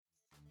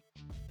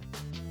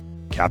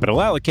Capital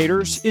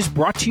Allocators is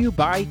brought to you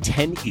by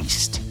 10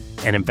 East,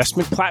 an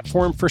investment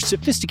platform for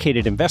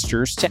sophisticated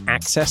investors to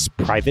access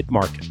private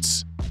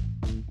markets.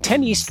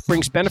 10 East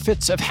brings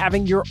benefits of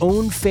having your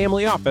own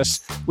family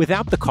office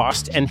without the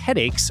cost and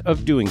headaches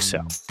of doing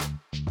so.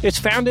 It's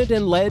founded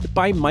and led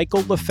by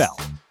Michael LaFell,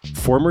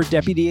 former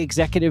Deputy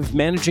Executive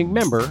Managing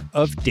Member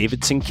of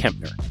Davidson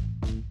Kempner.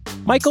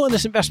 Michael and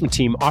his investment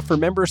team offer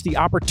members the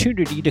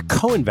opportunity to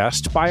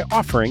co-invest by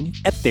offering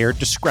at their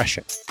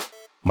discretion.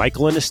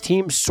 Michael and his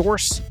team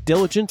source,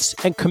 diligence,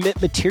 and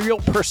commit material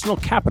personal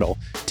capital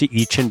to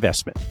each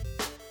investment.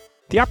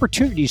 The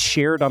opportunities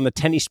shared on the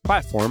 10 East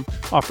platform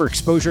offer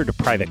exposure to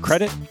private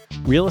credit,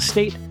 real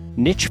estate,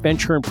 niche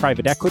venture and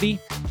private equity,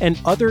 and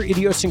other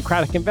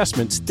idiosyncratic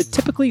investments that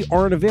typically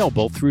aren't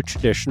available through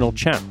traditional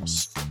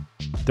channels.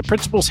 The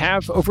principals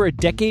have over a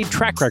decade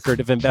track record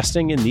of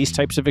investing in these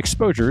types of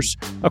exposures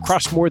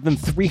across more than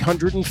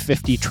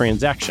 350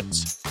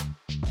 transactions.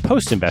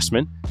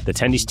 Post-investment, the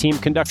 10 East team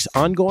conducts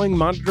ongoing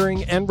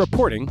monitoring and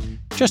reporting,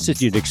 just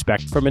as you'd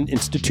expect from an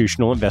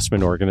institutional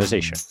investment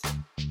organization.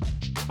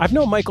 I've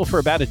known Michael for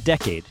about a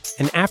decade,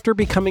 and after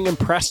becoming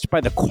impressed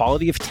by the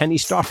quality of 10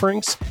 East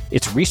offerings,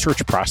 its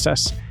research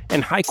process,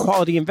 and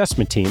high-quality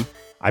investment team,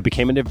 I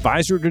became an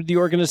advisor to the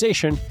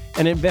organization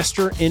and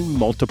investor in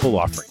multiple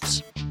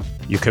offerings.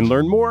 You can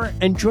learn more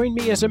and join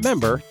me as a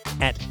member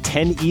at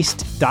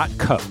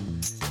 10east.co.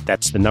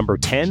 That's the number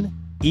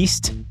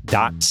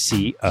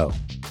 10east.co.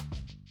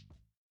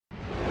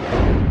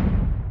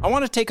 I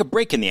want to take a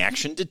break in the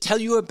action to tell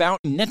you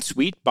about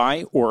NetSuite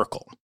by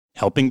Oracle,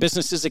 helping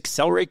businesses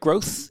accelerate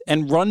growth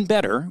and run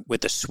better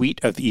with a suite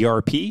of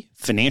ERP,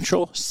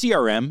 financial,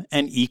 CRM,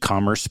 and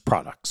e-commerce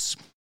products.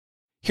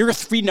 Here are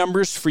three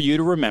numbers for you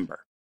to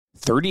remember: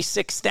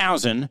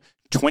 36,000,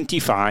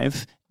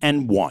 25,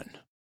 and 1.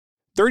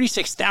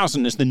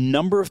 36,000 is the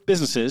number of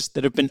businesses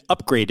that have been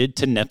upgraded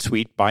to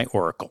NetSuite by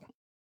Oracle.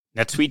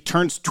 NetSuite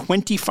turns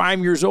 25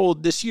 years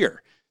old this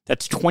year.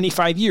 That's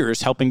 25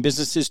 years helping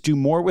businesses do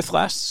more with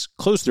less,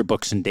 close their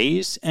books in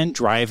days, and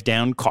drive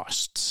down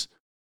costs.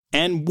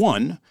 And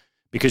 1,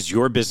 because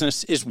your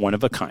business is one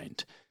of a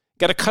kind.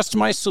 Get a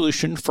customized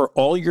solution for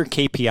all your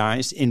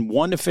KPIs in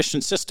one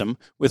efficient system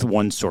with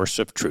one source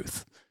of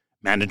truth.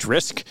 Manage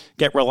risk,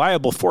 get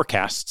reliable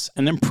forecasts,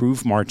 and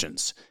improve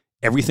margins.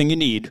 Everything you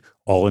need,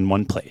 all in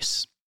one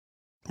place.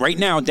 Right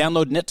now,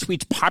 download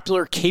NetSuite's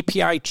popular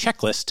KPI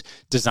checklist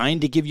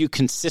designed to give you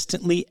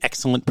consistently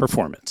excellent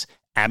performance,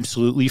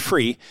 absolutely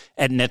free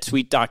at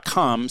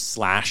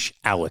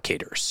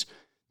netsuite.com/allocators.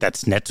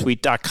 That's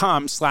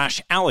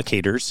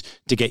netsuite.com/allocators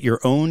to get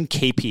your own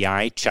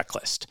KPI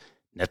checklist.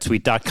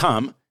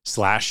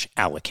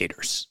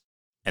 netsuite.com/allocators.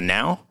 And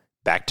now,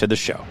 back to the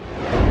show.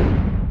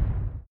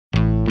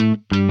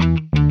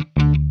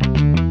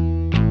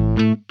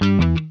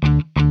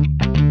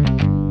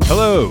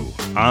 Hello,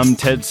 I'm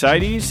Ted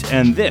Seides,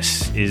 and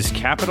this is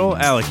Capital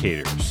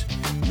Allocators.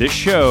 This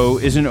show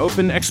is an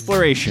open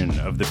exploration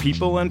of the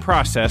people and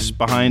process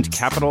behind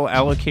capital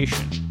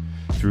allocation.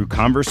 Through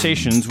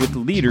conversations with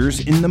leaders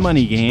in the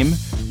money game,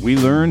 we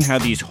learn how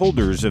these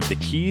holders of the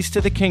keys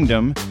to the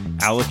kingdom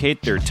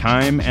allocate their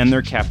time and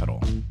their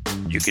capital.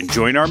 You can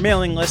join our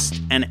mailing list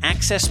and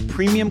access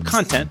premium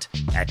content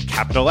at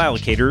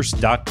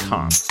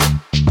capitalallocators.com.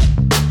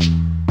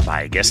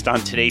 My guest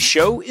on today's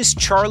show is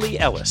Charley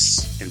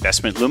Ellis,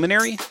 investment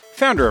luminary,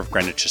 founder of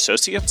Greenwich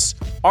Associates,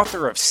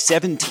 author of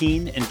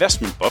 17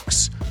 investment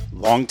books,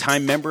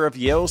 longtime member of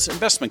Yale's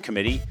investment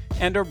committee,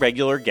 and a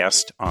regular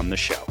guest on the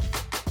show.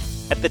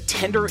 At the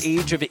tender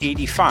age of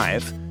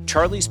 85,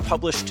 Charley's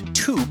published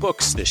 2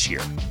 books this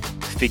year: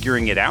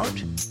 Figuring It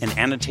Out, an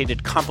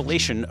annotated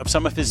compilation of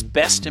some of his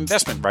best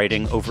investment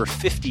writing over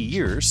 50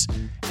 years,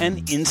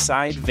 and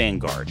Inside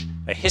Vanguard,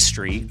 a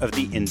history of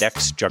the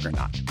index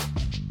juggernaut.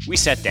 We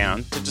sat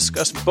down to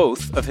discuss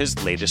both of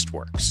his latest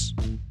works.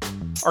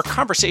 Our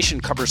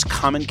conversation covers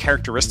common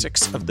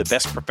characteristics of the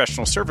best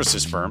professional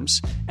services firms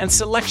and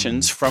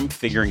selections from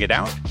Figuring It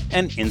Out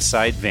and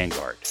Inside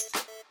Vanguard.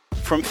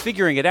 From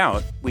Figuring It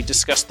Out, we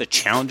discussed the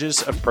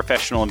challenges of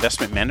professional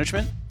investment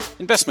management,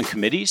 investment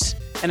committees,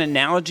 and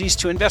analogies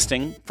to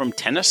investing from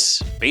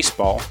tennis,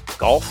 baseball,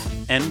 golf,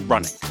 and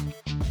running.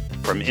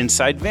 From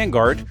Inside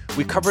Vanguard,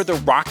 we cover the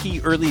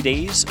rocky early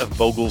days of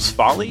Bogle's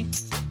Folly,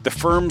 the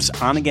firm's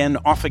on-again,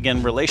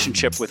 off-again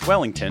relationship with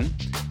Wellington,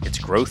 its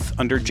growth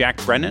under Jack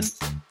Brennan,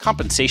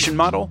 compensation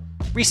model,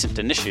 recent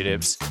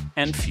initiatives,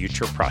 and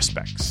future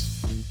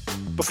prospects.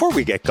 Before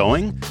we get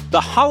going, the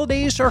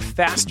holidays are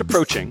fast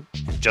approaching,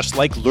 and just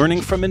like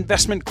learning from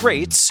investment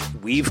greats,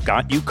 we've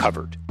got you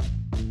covered.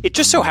 It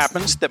just so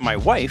happens that my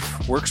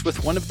wife works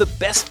with one of the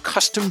best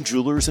custom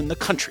jewelers in the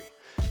country.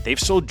 They've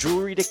sold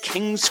jewelry to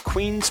kings,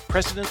 queens,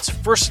 presidents,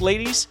 first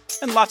ladies,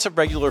 and lots of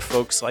regular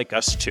folks like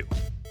us too.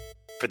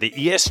 For the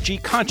ESG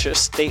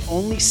conscious, they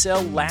only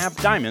sell lab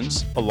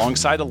diamonds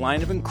alongside a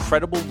line of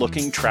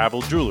incredible-looking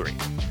travel jewelry.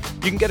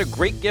 You can get a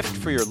great gift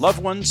for your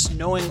loved ones,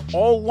 knowing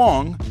all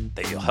along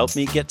that you'll help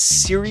me get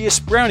serious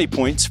brownie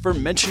points for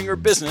mentioning your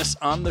business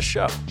on the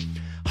show.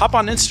 Hop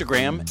on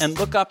Instagram and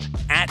look up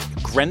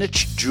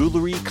Greenwich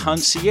Jewelry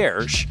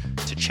Concierge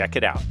to check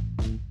it out.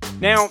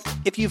 Now,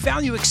 if you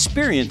value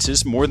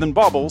experiences more than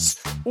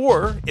baubles,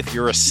 or if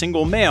you're a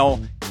single male,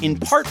 in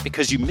part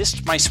because you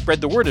missed my Spread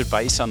the Word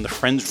advice on the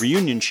Friends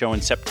Reunion show in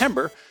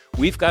September,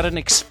 we've got an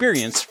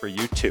experience for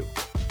you too.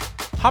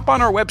 Hop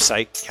on our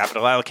website,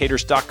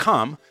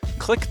 capitalallocators.com,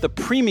 click the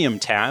Premium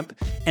tab,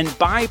 and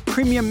buy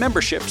premium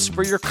memberships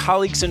for your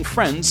colleagues and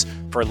friends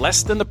for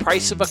less than the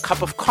price of a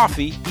cup of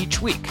coffee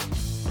each week.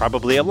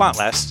 Probably a lot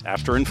less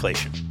after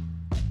inflation.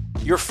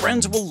 Your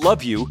friends will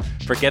love you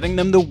for getting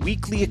them the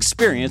weekly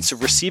experience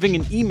of receiving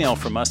an email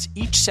from us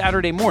each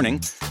Saturday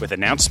morning with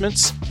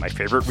announcements, my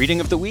favorite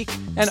reading of the week,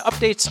 and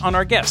updates on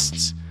our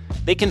guests.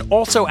 They can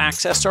also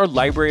access our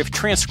library of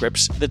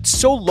transcripts that's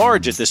so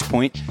large at this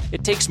point,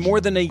 it takes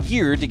more than a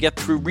year to get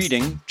through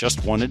reading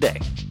just one a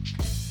day.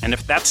 And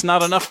if that's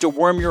not enough to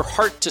warm your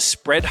heart to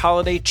spread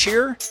holiday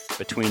cheer,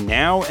 between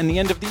now and the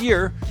end of the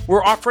year,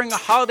 we're offering a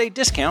holiday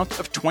discount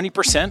of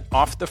 20%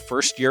 off the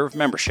first year of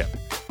membership.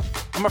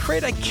 I'm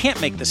afraid I can't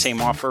make the same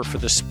offer for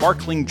the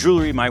sparkling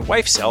jewelry my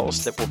wife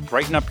sells that will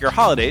brighten up your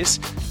holidays,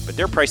 but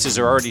their prices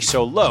are already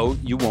so low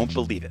you won't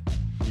believe it.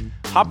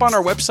 Hop on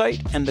our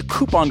website and the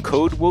coupon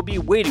code will be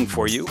waiting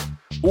for you,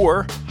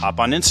 or hop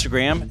on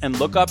Instagram and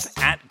look up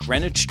at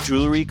Greenwich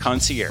Jewelry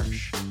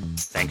Concierge.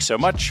 Thanks so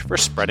much for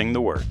spreading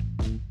the word.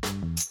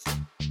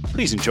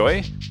 Please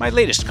enjoy my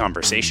latest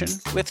conversation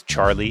with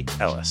Charley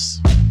Ellis.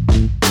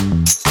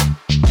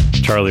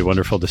 Charley,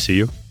 wonderful to see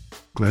you.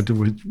 Glad to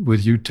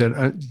with you,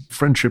 Ted.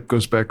 Friendship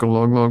goes back a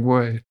long, long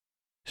way.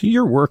 So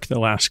your work the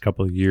last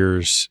couple of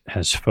years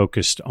has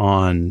focused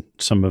on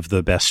some of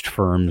the best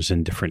firms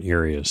in different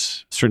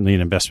areas, certainly in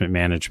investment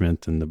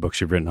management and the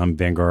books you've written on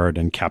Vanguard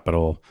and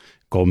Capital,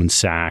 Goldman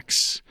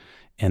Sachs,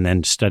 and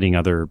then studying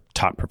other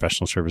top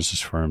professional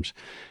services firms.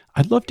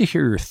 I'd love to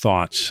hear your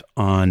thoughts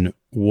on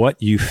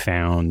what you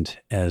found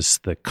as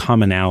the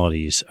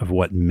commonalities of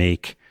what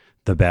make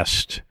the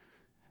best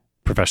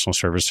professional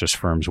services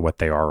firms what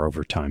they are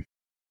over time.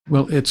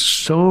 Well, it's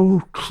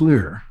so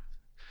clear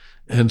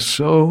and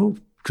so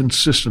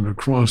consistent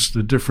across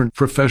the different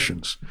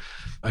professions.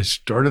 I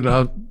started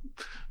out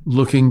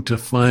looking to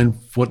find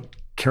what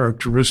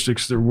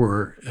characteristics there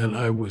were, and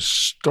I was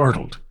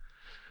startled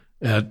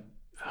at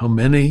how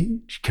many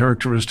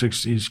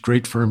characteristics these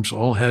great firms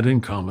all had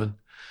in common.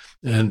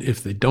 And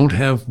if they don't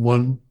have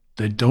one,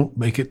 they don't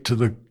make it to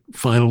the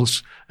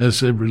finals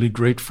as a really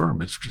great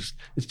firm. It's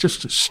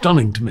just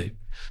stunning to me.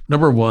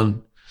 Number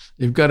one,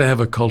 you've got to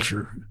have a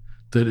culture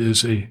that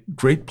is a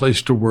great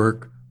place to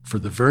work for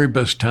the very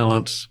best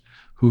talents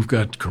who've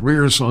got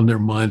careers on their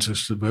minds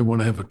as to they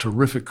want to have a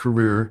terrific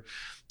career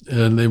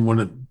and they want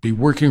to be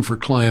working for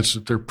clients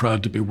that they're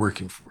proud to be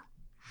working for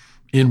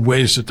in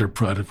ways that they're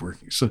proud of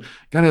working. So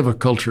got to have a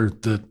culture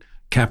that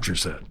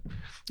captures that.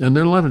 And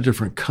there are a lot of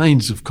different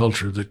kinds of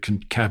culture that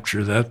can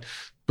capture that,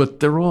 but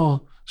they're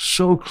all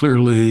so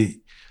clearly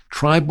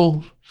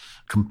tribal,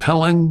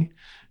 compelling.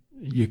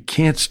 You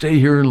can't stay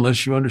here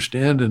unless you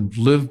understand and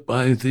live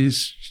by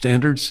these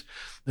standards.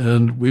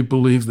 And we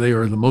believe they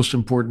are the most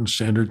important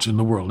standards in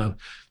the world. Now,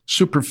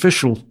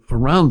 superficial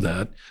around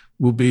that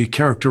will be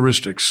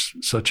characteristics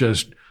such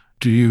as,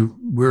 do you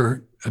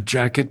wear a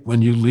jacket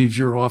when you leave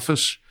your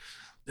office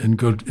and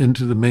go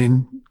into the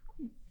main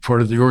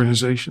part of the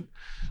organization?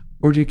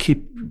 Or do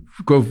you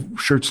go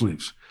shirt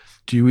sleeves?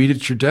 Do you eat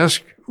at your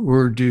desk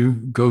or do you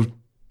go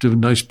to a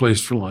nice place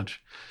for lunch?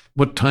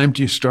 What time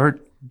do you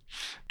start?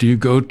 Do you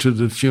go to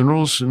the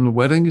funerals and the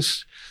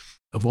weddings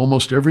of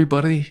almost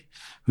everybody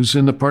who's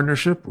in the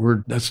partnership,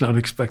 or that's not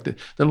expected?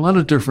 There are a lot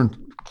of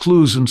different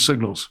clues and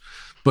signals,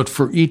 but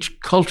for each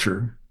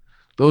culture,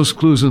 those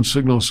clues and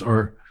signals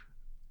are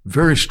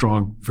very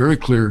strong, very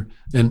clear,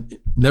 and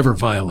never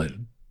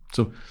violated.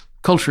 So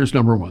culture is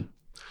number one.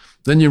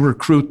 Then you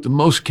recruit the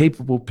most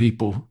capable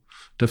people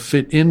to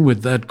fit in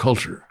with that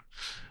culture.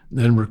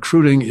 Then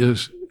recruiting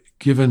is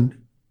given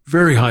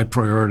very high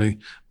priority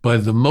by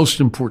the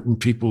most important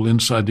people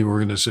inside the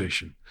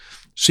organization.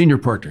 Senior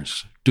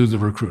partners do the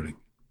recruiting,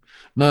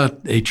 not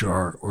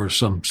HR or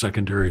some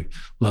secondary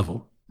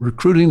level.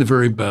 Recruiting the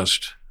very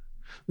best.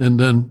 And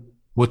then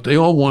what they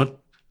all want,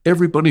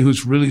 everybody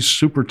who's really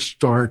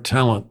superstar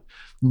talent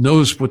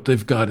knows what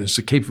they've got is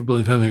the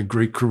capability of having a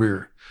great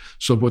career.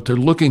 So what they're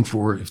looking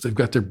for, if they've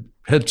got their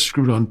head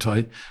screwed on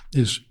tight,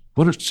 is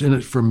what's in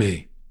it for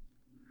me?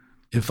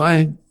 If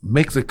I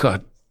make the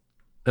cut,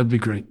 that'd be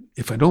great.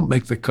 If I don't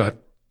make the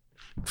cut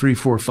 3,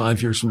 4,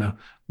 5 years from now,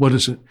 what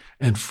is it?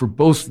 And for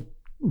both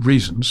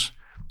reasons,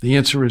 the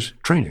answer is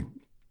training,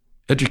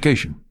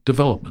 education,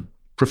 development,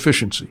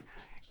 proficiency,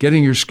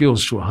 getting your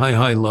skills to a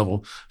high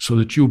level so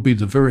that you'll be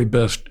the very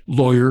best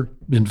lawyer,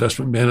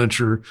 investment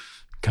manager,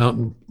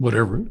 accountant,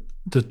 whatever,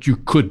 that you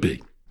could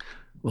be.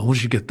 Well,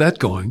 once you get that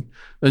going,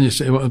 then you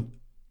say, well,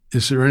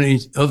 is there any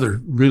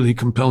other really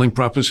compelling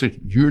proposition?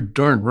 You're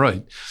darn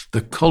right. The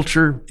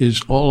culture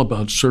is all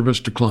about service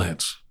to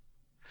clients.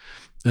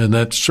 And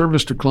that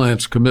service to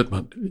clients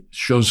commitment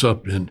shows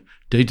up in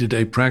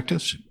day-to-day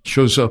practice. It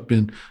shows up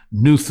in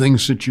new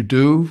things that you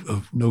do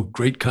of no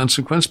great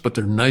consequence, but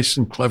they're nice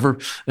and clever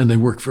and they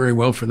work very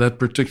well for that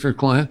particular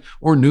client,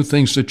 or new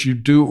things that you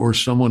do or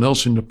someone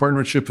else in the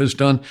partnership has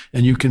done,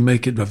 and you can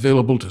make it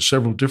available to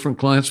several different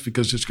clients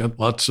because it's got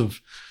lots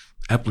of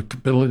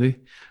applicability.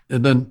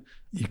 And then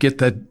you get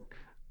that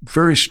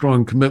very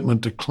strong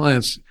commitment to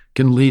clients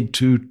can lead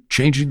to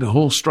changing the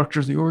whole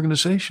structure of the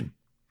organization.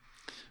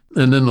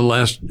 And then the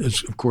last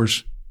is, of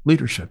course,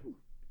 leadership.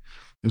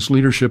 Because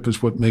leadership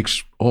is what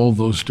makes all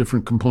those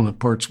different component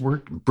parts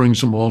work and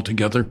brings them all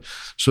together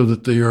so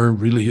that they are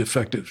really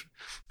effective.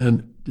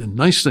 And the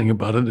nice thing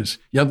about it is,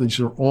 yeah, these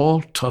are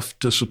all tough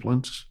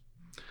disciplines,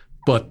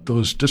 but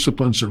those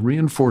disciplines are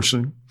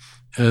reinforcing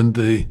and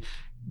they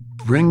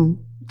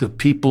bring the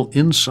people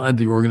inside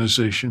the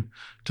organization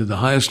to the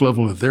highest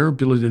level of their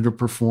ability to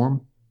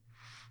perform,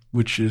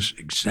 which is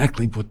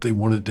exactly what they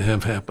wanted to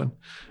have happen.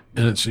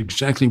 And it's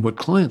exactly what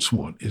clients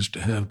want, is to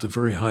have the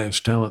very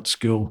highest talent,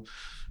 skill,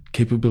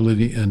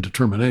 capability, and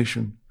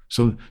determination.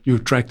 So you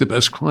attract the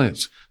best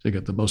clients. They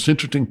got the most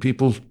interesting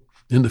people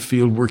in the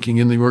field working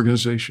in the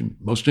organization,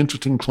 most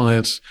interesting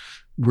clients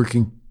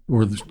working,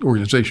 or the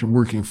organization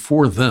working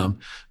for them.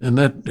 And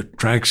that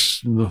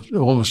attracts,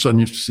 all of a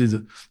sudden you see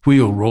the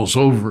wheel rolls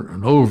over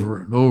and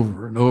over and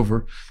over and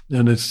over,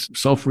 and it's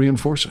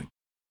self-reinforcing.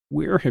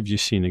 Where have you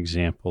seen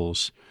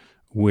examples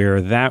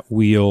where that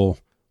wheel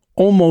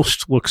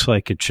almost looks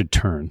like it should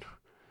turn,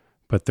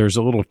 but there's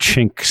a little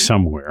chink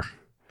somewhere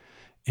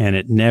and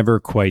it never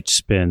quite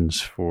spins,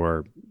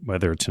 for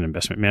whether it's an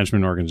investment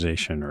management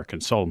organization or a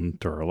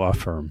consultant or a law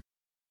firm?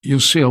 You'll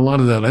see a lot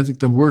of that. I think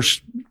the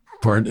worst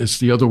part is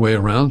the other way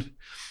around.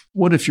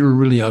 What if you're a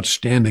really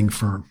outstanding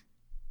firm?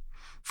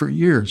 For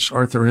years,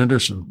 Arthur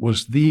Andersen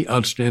was the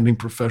outstanding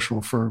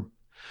professional firm.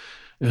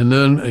 And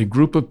then a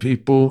group of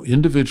people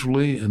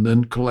individually and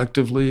then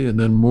collectively and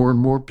then more and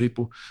more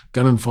people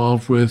got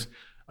involved with,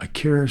 I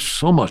care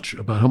so much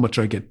about how much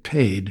I get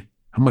paid,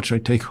 how much I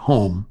take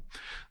home,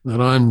 that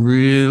I'm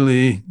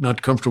really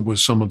not comfortable with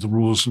some of the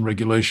rules and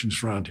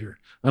regulations around here.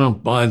 I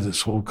don't buy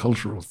this whole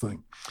cultural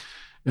thing.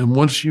 And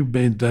once you've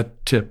made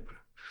that tip,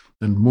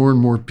 and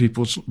more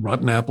people's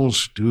rotten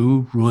apples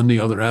do ruin the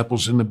other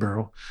apples in the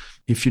barrel,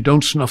 if you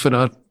don't snuff it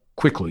out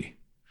quickly,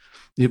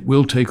 it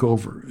will take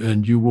over,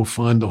 and you will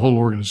find the whole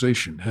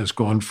organization has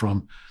gone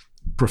from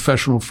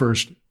professional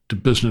first to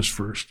business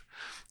first,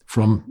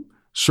 from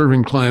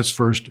serving clients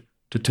first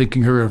to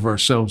taking care of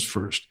ourselves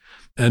first.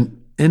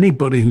 And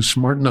anybody who's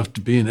smart enough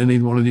to be in any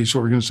one of these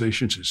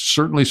organizations is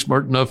certainly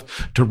smart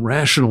enough to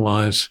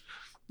rationalize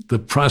the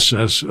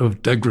process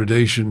of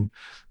degradation,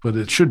 but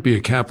it should be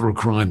a capital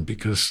crime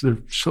because they're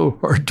so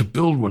hard to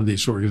build one of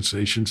these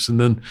organizations. And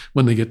then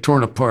when they get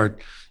torn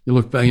apart, you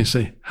look back and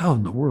say, how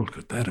in the world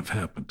could that have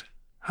happened?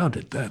 How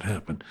did that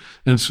happen?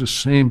 And it's the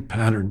same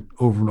pattern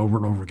over and over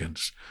and over again.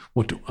 It's,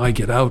 what do I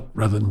get out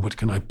rather than what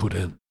can I put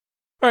in?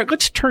 All right,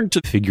 let's turn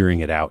to figuring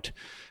it out.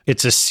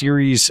 It's a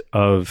series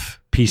of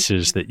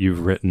pieces that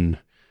you've written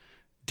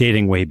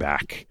dating way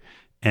back.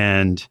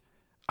 And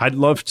I'd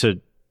love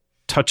to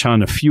touch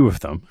on a few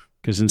of them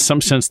because in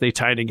some sense they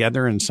tie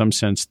together. In some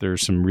sense,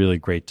 there's some really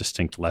great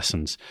distinct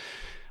lessons.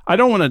 I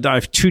don't want to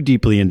dive too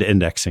deeply into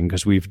indexing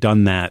because we've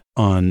done that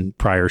on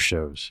prior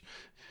shows.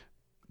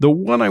 The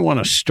one I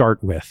want to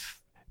start with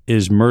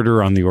is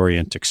Murder on the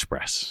Orient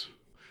Express,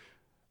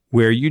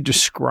 where you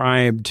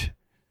described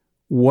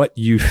what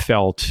you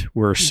felt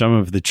were some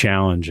of the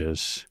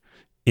challenges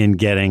in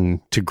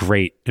getting to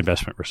great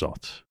investment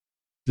results.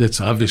 That's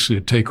obviously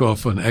a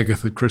takeoff on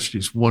Agatha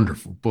Christie's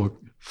wonderful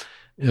book.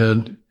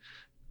 And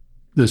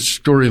the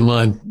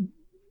storyline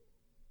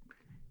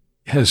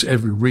has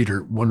every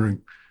reader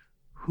wondering,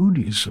 who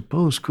do you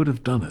suppose could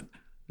have done it?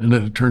 And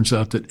then it turns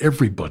out that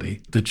everybody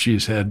that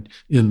she's had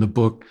in the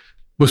book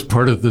was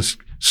part of this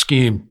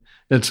scheme.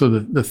 And so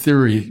the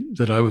theory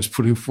that I was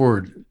putting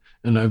forward,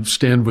 and I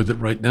stand with it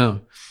right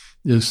now,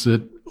 is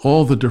that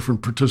all the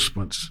different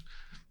participants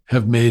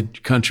have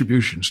made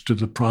contributions to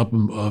the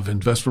problem of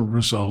investment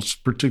results,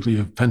 particularly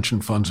of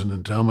pension funds and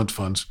endowment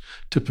funds,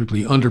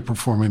 typically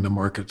underperforming the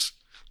markets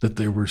that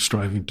they were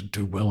striving to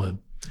do well in.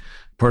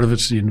 Part of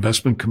it's the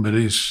investment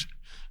committees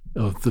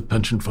of the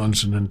pension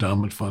funds and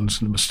endowment funds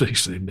and the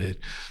mistakes they made.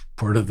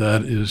 Part of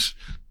that is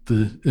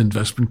the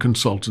investment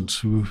consultants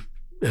who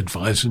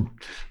advise and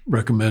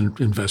recommend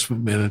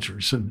investment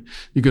managers. And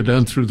you go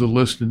down through the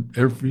list in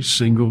every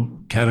single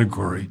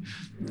category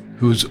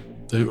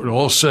they would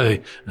all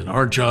say, and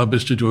our job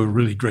is to do a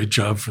really great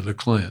job for the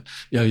client.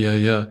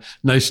 Yeah.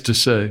 Nice to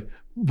say.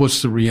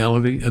 What's the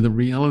reality? And the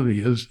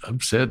reality is,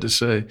 I'm sad to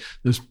say,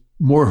 there's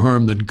more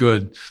harm than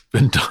good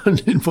been done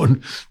in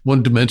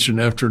one dimension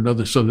after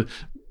another. So the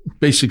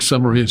basic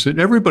summary is that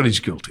everybody's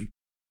guilty.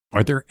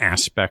 Are there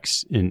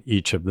aspects in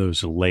each of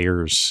those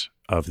layers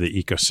of the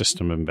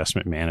ecosystem of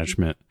investment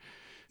management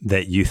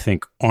that you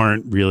think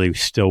aren't really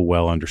still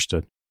well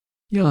understood?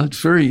 Yeah, it's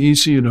very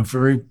easy in a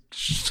very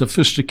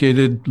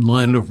sophisticated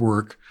line of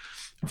work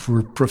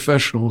for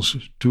professionals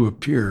to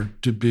appear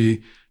to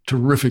be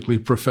terrifically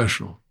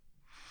professional.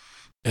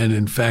 And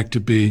in fact, to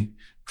be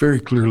very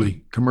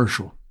clearly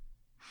commercial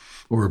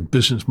or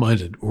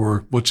business-minded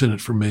or what's in it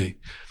for me.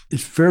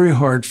 It's very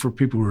hard for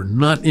people who are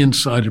not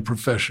inside a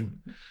profession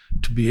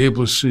to be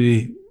able to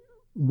see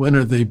when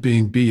are they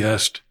being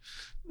BS'd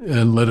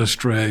and led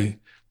astray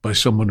by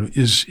someone who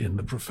is in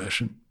the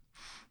profession.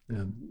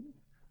 And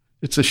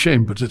it's a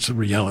shame, but it's a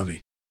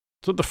reality.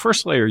 So the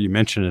first layer you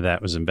mentioned of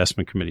that was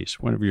investment committees.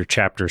 One of your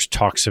chapters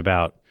talks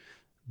about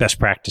best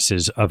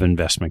practices of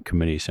investment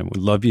committees, and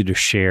would love you to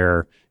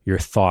share your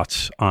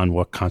thoughts on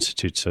what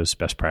constitutes those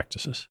best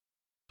practices.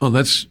 Oh,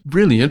 that's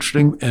really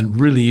interesting and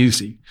really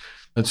easy.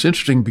 That's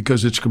interesting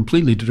because it's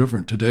completely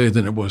different today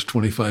than it was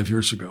 25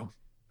 years ago.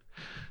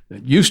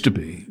 It used to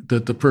be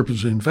that the purpose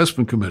of the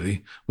investment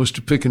committee was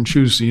to pick and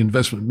choose the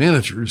investment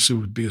managers who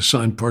would be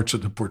assigned parts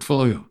of the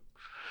portfolio.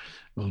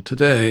 Well,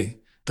 today,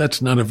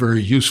 that's not a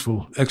very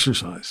useful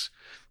exercise,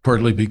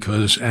 partly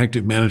because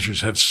active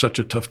managers have such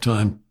a tough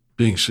time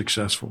being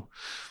successful.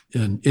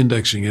 And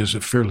indexing is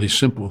a fairly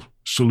simple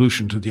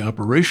solution to the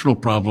operational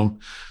problem,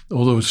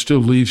 although it still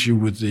leaves you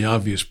with the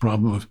obvious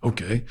problem of,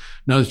 okay,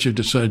 now that you've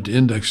decided to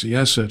index the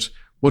assets,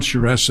 what's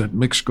your asset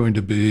mix going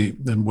to be,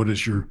 and what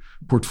is your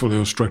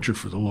portfolio structure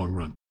for the long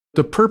run?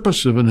 The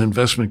purpose of an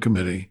investment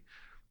committee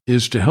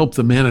is to help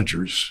the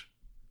managers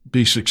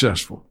be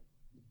successful.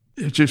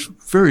 It's just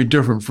very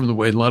different from the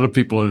way a lot of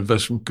people in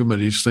investment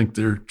committees think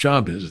their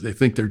job is. They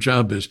think their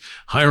job is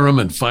hire them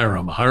and fire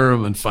them, hire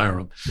them and fire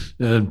them,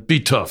 and be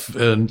tough,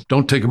 and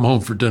don't take them home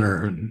for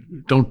dinner,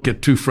 and don't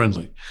get too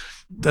friendly.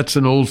 That's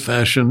an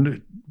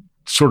old-fashioned,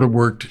 sort of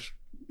worked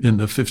in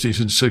the 50s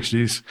and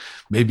 60s,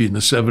 maybe in the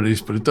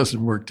 70s, but it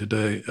doesn't work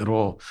today at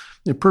all.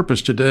 The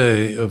purpose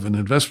today of an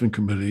investment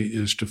committee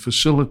is to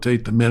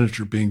facilitate the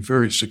manager being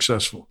very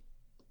successful.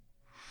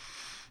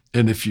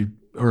 And if you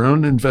are on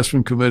an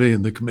investment committee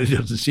and the committee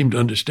doesn't seem to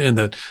understand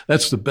that,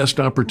 that's the best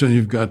opportunity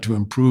you've got to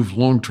improve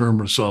long-term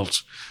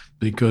results,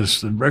 because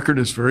the record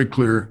is very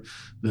clear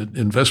that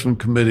investment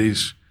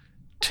committees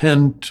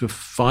tend to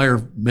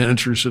fire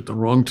managers at the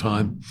wrong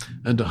time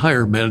and to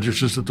hire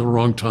managers at the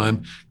wrong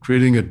time,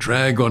 creating a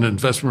drag on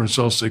investment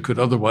results they could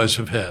otherwise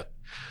have had.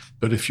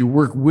 But if you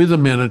work with a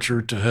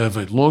manager to have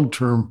a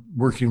long-term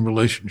working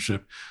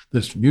relationship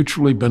that's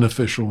mutually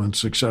beneficial and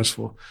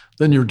successful,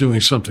 then you're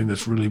doing something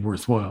that's really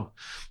worthwhile.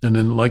 And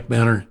in like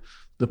manner,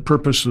 the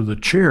purpose of the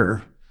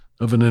chair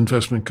of an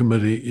investment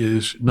committee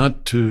is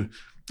not to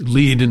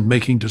lead in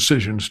making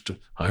decisions to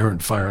hire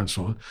and fire and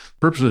so on. The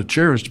purpose of the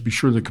chair is to be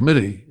sure the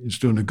committee is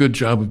doing a good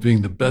job of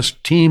being the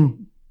best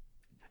team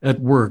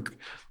at work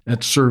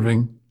at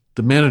serving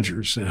the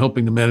managers and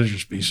helping the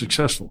managers be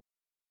successful.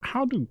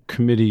 How do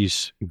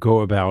committees go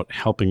about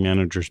helping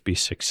managers be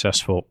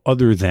successful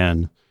other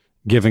than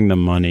giving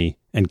them money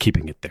and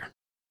keeping it there?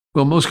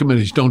 Well, most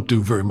committees don't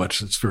do very much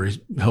that's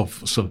very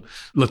helpful, so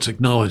let's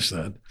acknowledge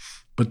that.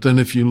 But then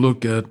if you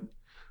look at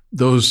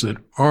those that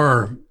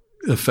are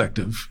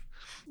effective,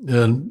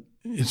 and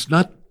it's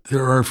not,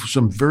 there are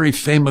some very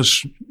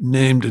famous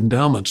named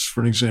endowments,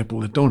 for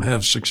example, that don't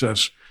have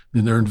success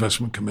in their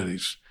investment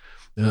committees.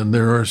 And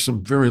there are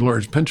some very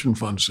large pension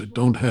funds that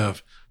don't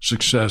have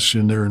success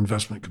in their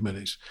investment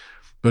committees.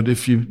 But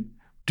if you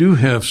do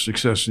have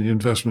success in the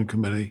investment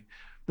committee,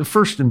 the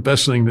first and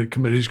best thing that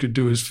committees could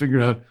do is figure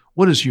out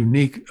what is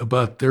unique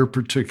about their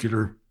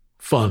particular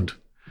fund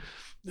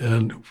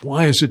and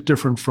why is it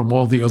different from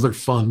all the other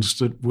funds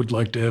that would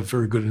like to have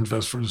very good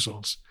investment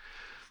results.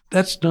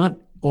 That's not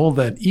all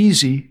that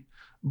easy,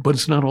 but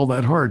it's not all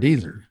that hard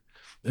either.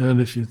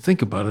 And if you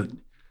think about it,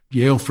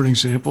 Yale, for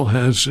example,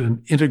 has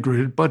an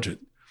integrated budget.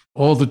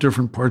 All the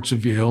different parts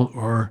of Yale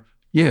are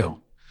Yale.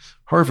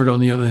 Harvard, on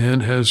the other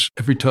hand, has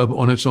every tub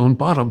on its own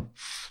bottom.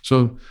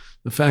 So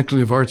the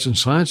Faculty of Arts and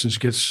Sciences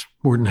gets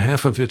more than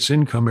half of its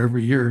income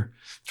every year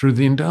through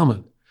the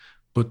endowment.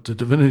 But the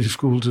Divinity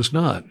School does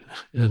not.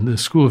 And the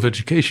School of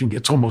Education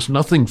gets almost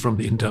nothing from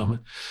the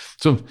endowment.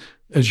 So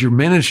as you're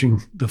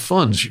managing the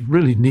funds, you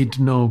really need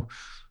to know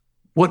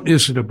what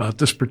is it about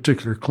this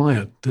particular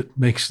client that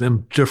makes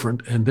them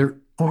different. And there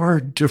are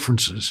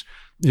differences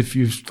if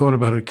you've thought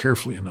about it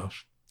carefully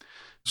enough.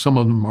 Some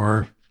of them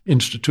are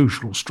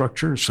institutional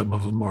structure, some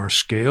of them are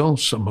scale,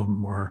 some of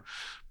them are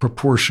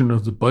proportion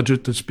of the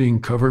budget that's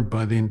being covered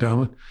by the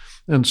endowment,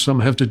 and some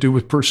have to do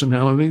with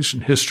personalities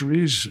and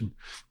histories and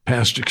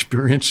past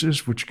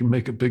experiences, which can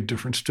make a big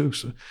difference too.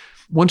 So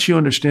once you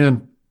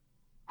understand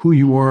who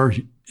you are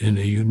in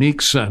a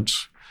unique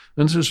sense,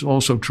 and this is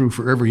also true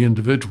for every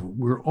individual,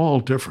 we're all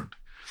different.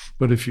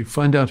 But if you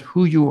find out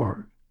who you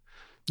are,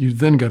 you've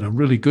then got a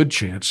really good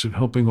chance of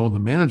helping all the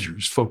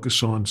managers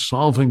focus on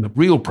solving the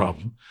real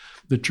problem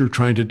that you're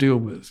trying to deal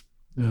with.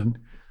 And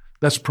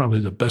that's probably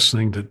the best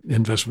thing that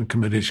investment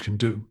committees can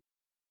do.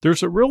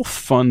 There's a real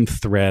fun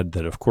thread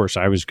that, of course,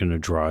 I was going to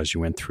draw as you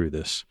went through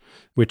this,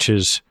 which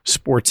is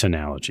sports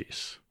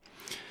analogies.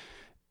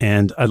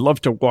 And I'd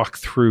love to walk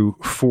through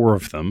 4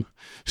 of them,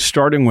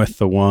 starting with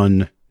the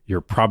one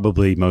you're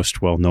probably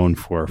most well known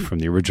for from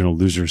the original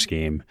Losers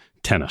game,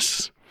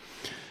 tennis.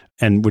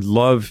 And would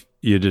love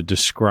you to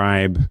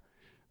describe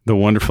the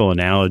wonderful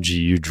analogy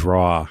you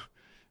draw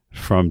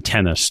from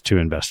tennis to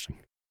investing.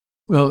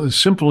 Well, the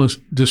simplest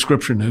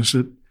description is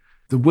that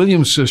the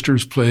Williams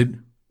sisters played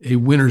a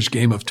winner's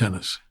game of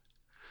tennis.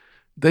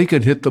 They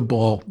could hit the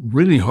ball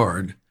really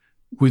hard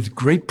with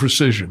great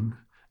precision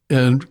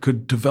and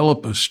could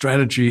develop a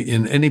strategy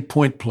in any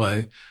point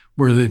play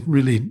where they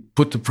really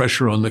put the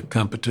pressure on the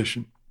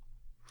competition.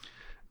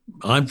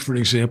 I'm, for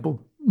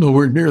example,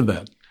 nowhere near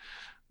that.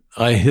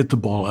 I hit the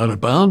ball out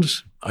of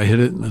bounds. I hit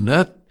it in the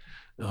net.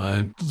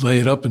 I lay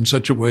it up in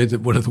such a way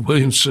that one of the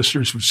Williams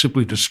sisters would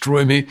simply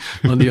destroy me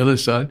on the other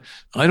side.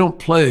 I don't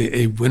play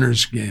a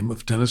winner's game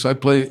of tennis. I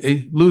play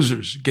a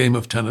loser's game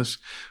of tennis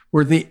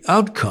where the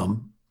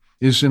outcome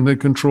is in the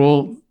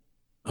control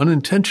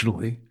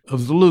unintentionally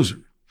of the loser.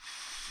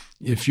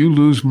 If you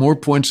lose more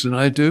points than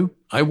I do,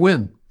 I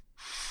win.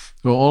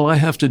 So all I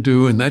have to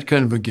do in that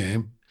kind of a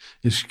game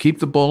is keep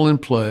the ball in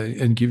play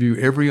and give you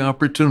every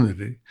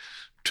opportunity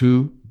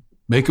to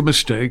make a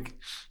mistake,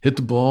 hit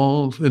the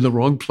ball in the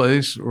wrong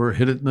place, or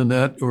hit it in the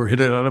net, or hit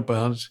it out of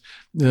bounds,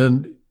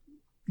 and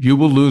you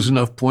will lose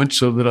enough points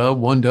so that I'll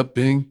wind up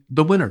being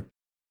the winner.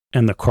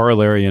 And the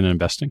corollary in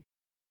investing?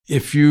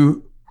 If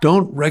you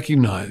don't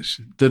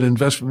recognize that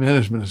investment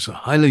management is a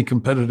highly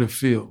competitive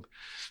field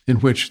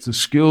in which the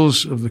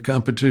skills of the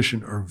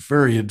competition are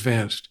very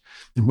advanced,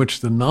 in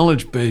which the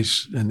knowledge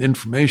base and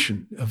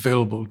information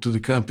available to the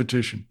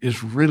competition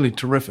is really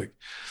terrific,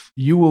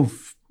 you will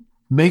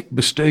make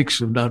mistakes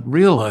of not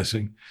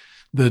realizing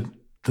that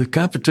the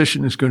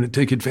competition is going to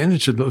take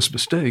advantage of those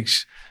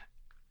mistakes,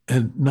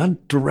 and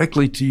not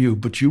directly to you,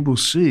 but you will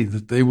see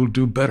that they will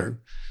do better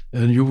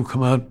and you will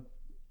come out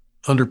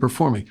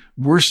underperforming.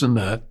 Worse than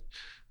that,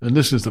 and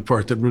this is the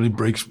part that really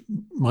breaks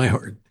my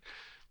heart,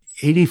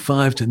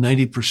 85 to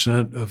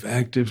 90% of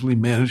actively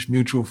managed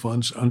mutual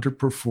funds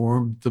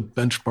underperform the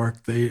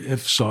benchmark they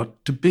have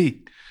sought to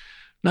beat.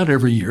 Not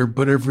every year,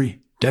 but every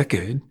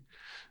decade,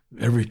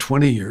 every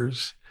 20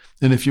 years.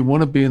 And if you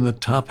want to be in the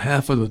top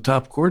half of the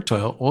top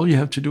quartile, all you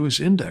have to do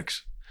is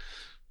index,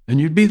 and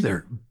you'd be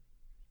there,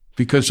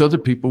 because other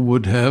people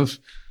would have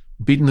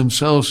beaten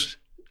themselves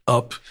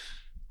up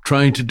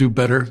trying to do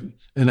better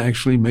and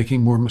actually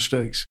making more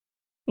mistakes.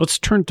 Let's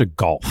turn to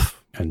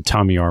golf and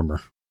Tommy Armour.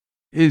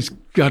 He's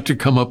got to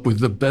come up with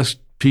the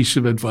best piece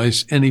of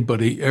advice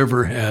anybody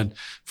ever had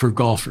for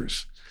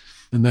golfers,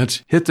 and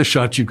that's hit the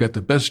shot you've got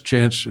the best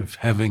chance of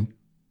having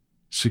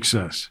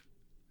success.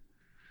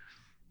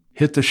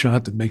 Hit the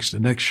shot that makes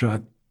the next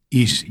shot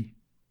easy.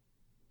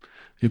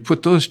 You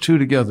put those two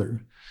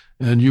together,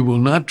 and you will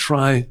not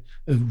try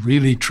a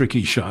really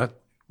tricky shot,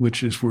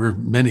 which is where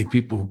many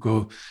people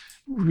go,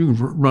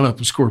 run up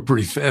and score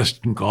pretty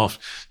fast in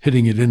golf,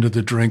 hitting it into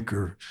the drink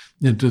or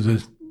into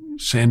the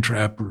sand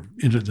trap or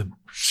into the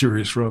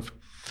serious rough.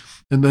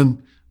 And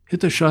then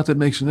hit the shot that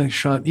makes the next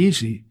shot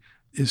easy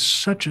is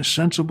such a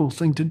sensible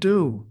thing to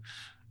do.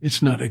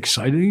 It's not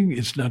exciting.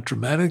 It's not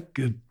dramatic.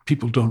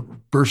 People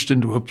don't burst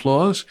into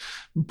applause,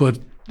 but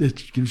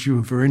it gives you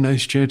a very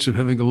nice chance of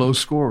having a low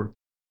score.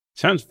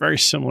 Sounds very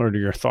similar to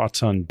your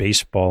thoughts on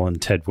baseball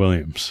and Ted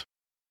Williams.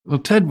 Well,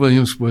 Ted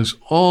Williams was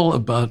all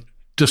about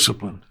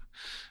discipline.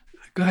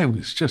 The guy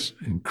was just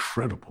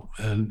incredible.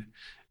 And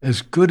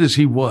as good as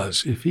he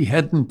was, if he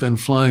hadn't been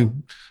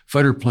flying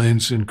fighter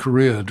planes in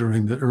Korea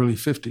during the early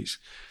 50s,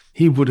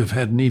 he would have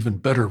had an even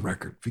better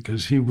record,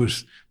 because he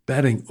was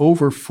batting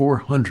over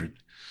 400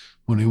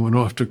 when he went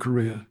off to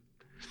Korea.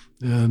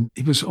 And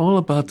he was all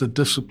about the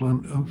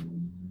discipline of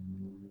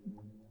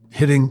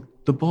hitting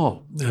the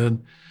ball.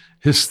 And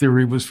his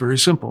theory was very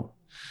simple.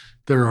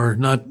 There are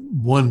not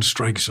one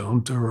strike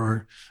zone. There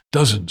are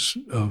dozens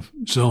of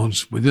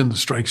zones within the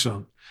strike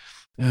zone.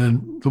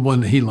 And the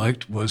one that he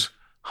liked was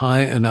high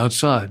and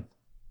outside.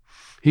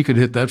 He could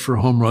hit that for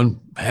a home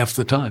run half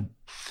the time.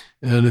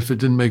 And if it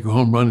didn't make a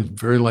home run,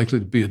 it's very likely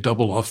to be a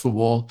double off the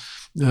wall.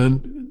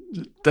 And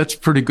that's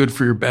pretty good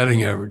for your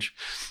batting average.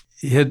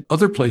 He had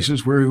other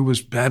places where he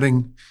was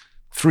batting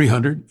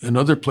 300 and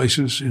other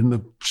places in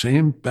the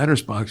same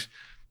batter's box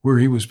where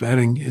he was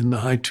batting in the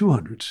high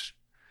 200s,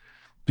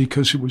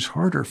 because it was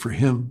harder for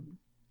him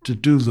to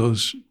do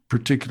those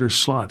particular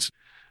slots.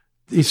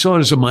 He saw it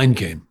as a mind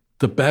game,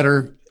 the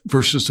batter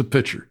versus the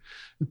pitcher.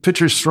 The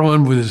pitcher's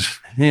throwing with his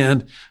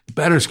hand. The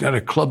batter's got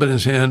a club in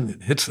his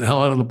hand, hits the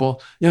hell out of the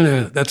ball.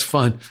 Yeah, that's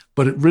fine.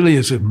 But it really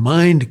is a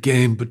mind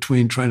game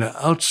between trying to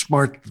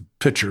outsmart the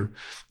pitcher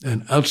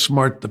and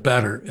outsmart the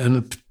batter. And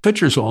the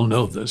pitchers all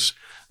know this.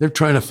 They're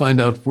trying to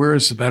find out, where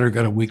has the batter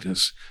got a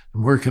weakness,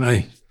 and where can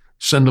I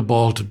send the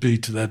ball to be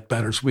to that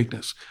batter's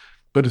weakness.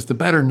 But if the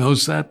batter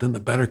knows that, then the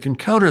batter can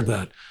counter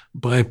that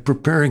by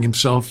preparing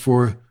himself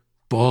for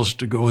balls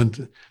to go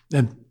into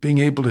and being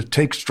able to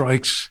take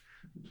strikes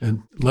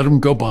and let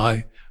them go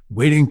by,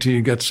 waiting till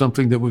you get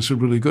something that was a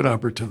really good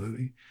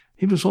opportunity.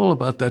 He was all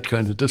about that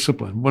kind of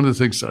discipline. One of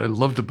the things that I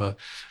loved about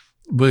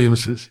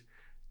Williams is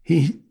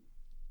he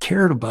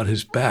cared about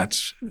his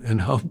bats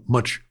and how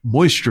much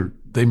moisture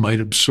they might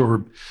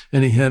absorb.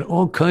 And he had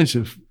all kinds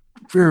of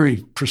very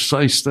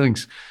precise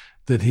things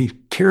that he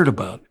cared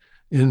about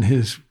in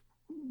his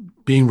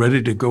being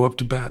ready to go up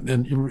to bat.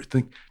 And you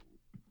think,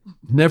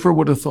 never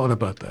would have thought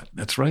about that.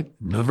 That's right.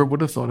 Never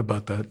would have thought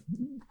about that.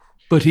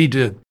 But he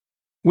did.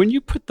 When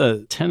you put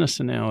the tennis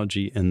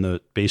analogy and the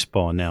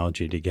baseball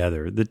analogy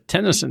together, the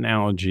tennis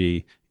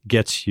analogy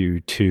gets you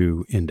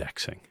to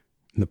indexing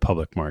in the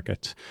public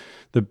markets.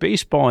 The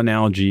baseball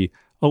analogy,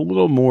 a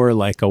little more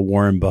like a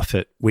Warren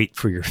Buffett, wait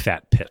for your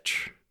fat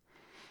pitch,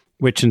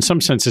 which in some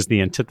sense is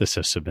the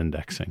antithesis of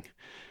indexing.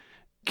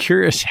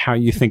 Curious how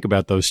you think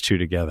about those two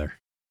together.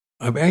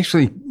 I'm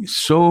actually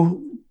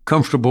so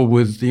comfortable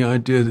with the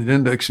idea that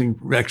indexing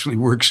actually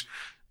works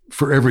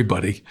for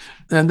everybody.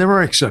 And there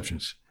are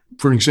exceptions.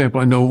 For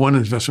example, I know one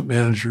investment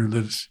manager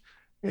that's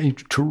a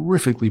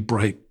terrifically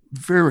bright,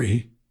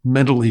 very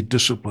mentally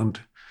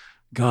disciplined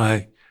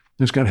guy.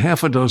 There's got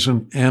half a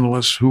dozen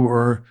analysts who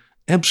are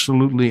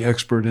absolutely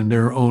expert in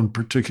their own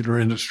particular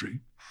industry.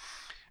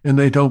 And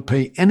they don't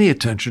pay any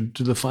attention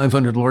to the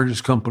 500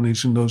 largest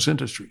companies in those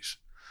industries.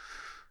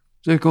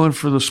 They're going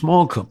for the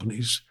small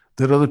companies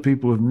that other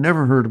people have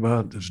never heard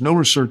about. There's no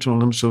research on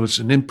them, so it's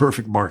an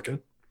imperfect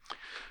market.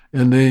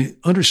 And they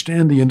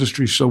understand the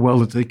industry so well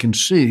that they can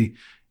see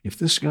if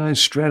this guy's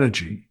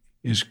strategy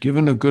is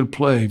given a good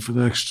play for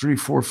the next 3,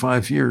 4,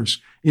 5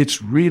 years,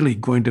 it's really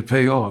going to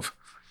pay off.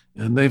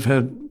 And they've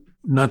had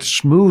not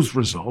smooth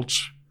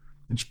results.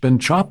 It's been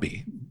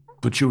choppy,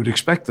 but you would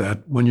expect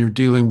that when you're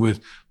dealing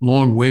with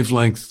long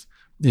wavelength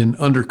in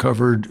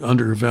undercovered,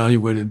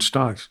 underevaluated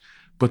stocks.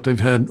 But they've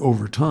had,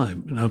 over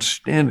time, an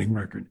outstanding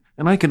record.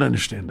 And I can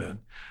understand that.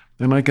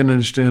 And I can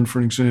understand,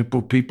 for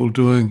example, people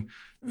doing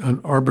an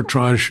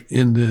arbitrage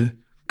in the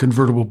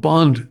convertible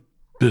bond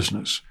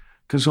business,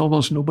 because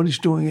almost nobody's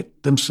doing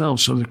it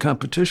themselves, so the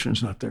competition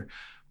is not there.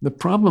 The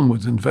problem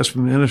with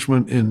investment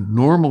management in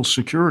normal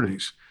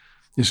securities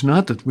is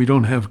not that we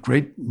don't have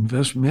great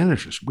investment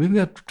managers. We've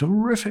got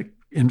terrific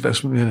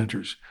investment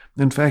managers.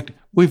 In fact,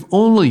 we've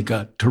only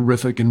got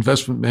terrific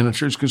investment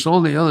managers because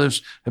all the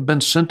others have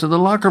been sent to the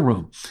locker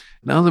room.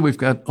 Now that we've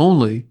got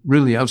only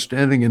really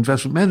outstanding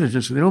investment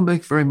managers, they don't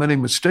make very many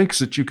mistakes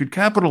that you could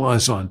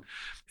capitalize on.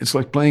 It's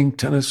like playing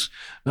tennis,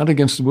 not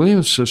against the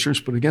Williams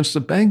sisters, but against the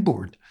bang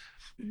board.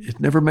 It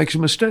never makes a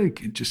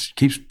mistake. It just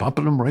keeps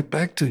popping them right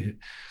back to you.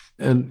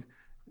 And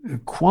the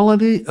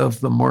quality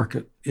of the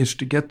market is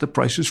to get the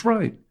prices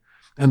right.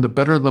 And the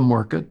better the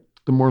market,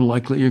 the more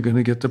likely you're going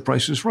to get the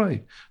prices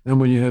right.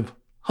 And when you have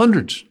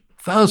hundreds,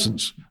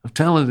 thousands of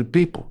talented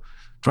people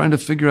trying to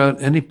figure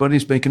out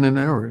anybody's making an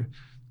error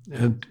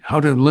and how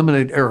to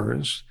eliminate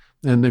errors,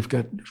 and they've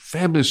got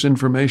fabulous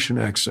information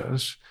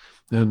access.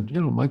 And,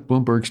 Mike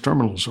Bloomberg's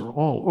terminals are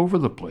all over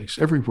the place.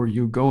 Everywhere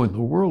you go in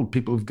the world,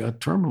 people have got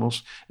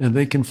terminals, and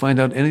they can find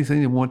out anything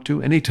they want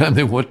to, anytime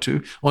they want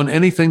to, on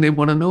anything they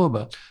want to know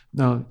about.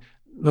 Now,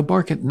 the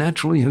market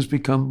naturally has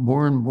become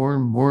more and more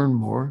and more and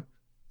more,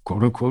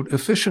 quote unquote,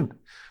 efficient.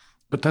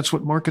 But that's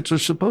what markets are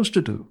supposed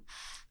to do.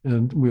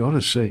 And we ought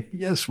to say,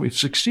 yes, we've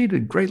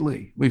succeeded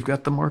greatly. We've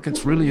got the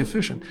markets really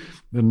efficient.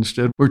 But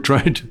instead, we're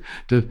trying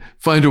to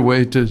find a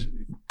way to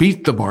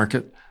beat the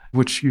market,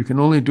 which you can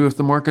only do if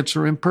the markets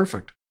are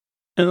imperfect.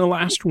 And the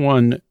last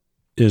one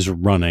is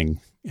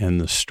running,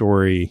 and the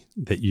story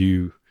that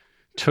you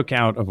took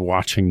out of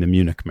watching the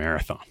Munich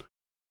Marathon.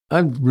 I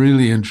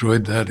really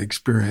enjoyed that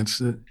experience.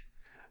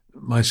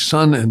 My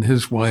son and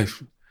his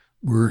wife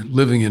were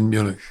living in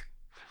Munich,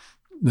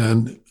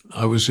 and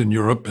I was in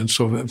Europe, and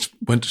so I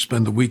went to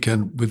spend the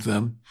weekend with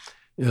them.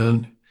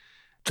 And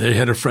they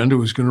had a friend who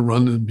was going to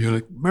run the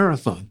Munich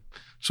Marathon.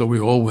 So we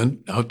all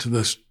went out to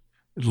this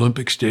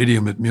Olympic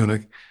Stadium at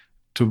Munich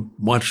to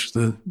watch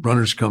the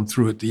runners come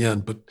through at the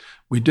end. But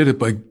we did it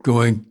by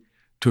going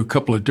to a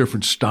couple of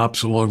different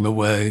stops along the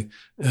way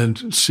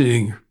and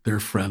seeing their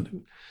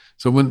friend.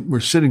 So when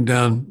we're sitting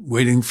down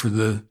waiting for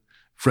the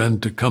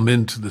friend to come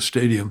into the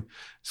stadium,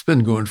 it's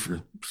been going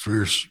for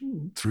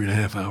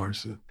 3.5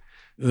 hours.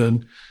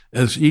 And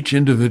as each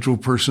individual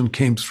person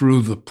came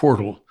through the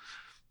portal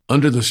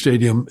under the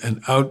stadium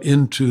and out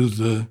into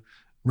the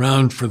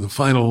round for the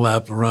final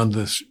lap around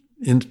the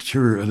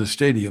interior of the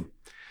stadium,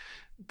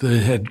 they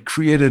had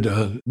created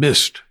a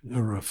mist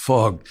or a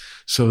fog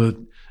so that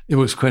it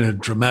was kind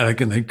of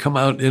dramatic, and they'd come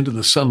out into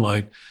the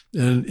sunlight,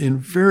 and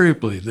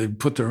invariably they'd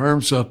put their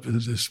arms up in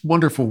this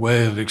wonderful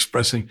way of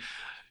expressing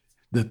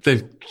that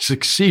they've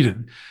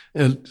succeeded.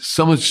 And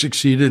some had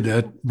succeeded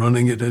at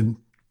running it in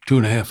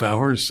 2.5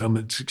 hours. Some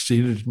had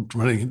succeeded in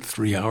running in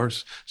 3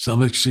 hours.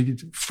 Some had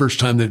succeeded first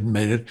time they'd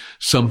made it.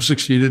 Some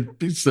succeeded,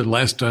 it's the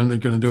last time they're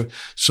going to do it.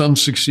 Some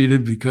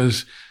succeeded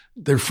because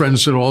their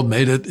friends had all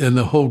made it, and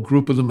the whole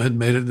group of them had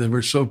made it, and they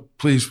were so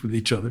pleased with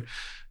each other.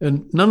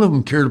 And none of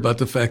them cared about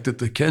the fact that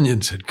the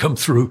Kenyans had come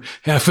through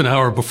half an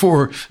hour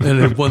before and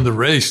had won the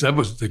race.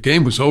 The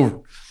game was over.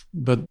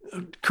 But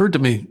it occurred to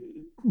me,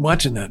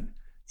 watching that,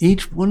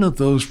 each one of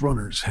those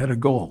runners had a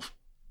goal,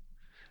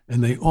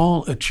 and they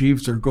all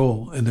achieved their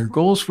goal, and their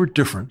goals were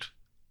different,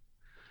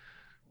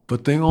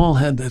 but they all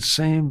had that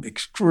same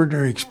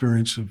extraordinary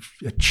experience of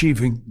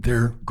achieving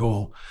their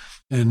goal.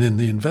 And in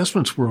the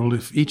investments world,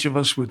 if each of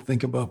us would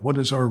think about what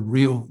is our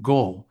real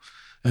goal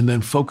and then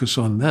focus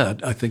on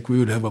that, I think we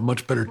would have a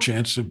much better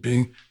chance of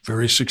being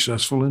very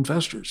successful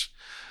investors.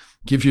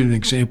 Give you an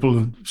example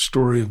of a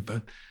story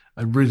that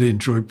I really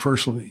enjoyed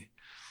personally.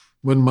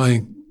 When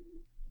my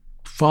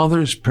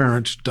father's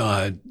parents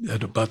died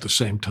at about the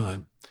same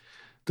time,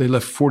 they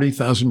left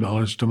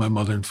 $40,000 to my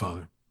mother and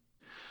father.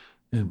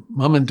 And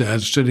Mom and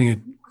Dad, sitting at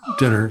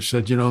dinner,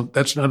 said,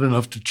 that's not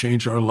enough to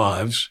change our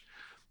lives,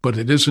 but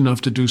it is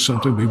enough to do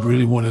something we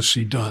really want to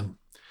see done.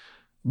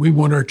 We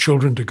want our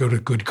children to go to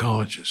good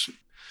colleges.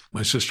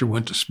 My sister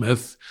went to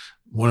Smith.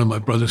 One of my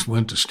brothers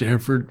went to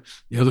Stanford.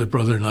 The other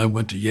brother and I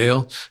went to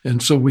Yale.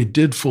 And so we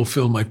did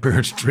fulfill my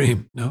parents'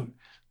 dream. Now,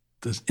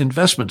 the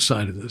investment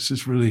side of this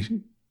is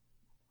really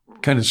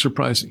kind of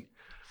surprising.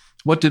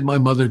 What did my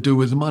mother do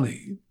with the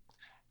money?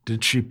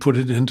 Did she put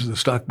it into the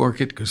stock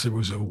market because there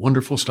was a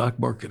wonderful stock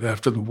market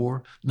after the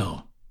war?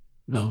 No.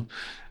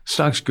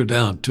 Stocks go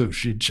down, too.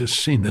 She'd just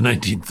seen the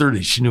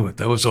 1930s. She knew what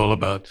that was all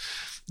about.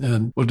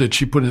 And, did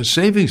she put in a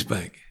savings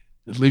bank?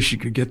 At least she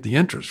could get the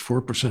interest.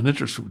 4%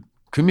 interest would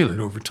accumulate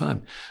over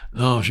time.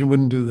 No, she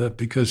wouldn't do that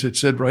because it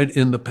said right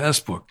in the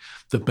passbook,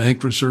 the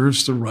bank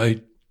reserves the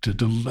right to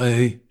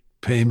delay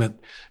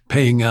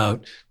paying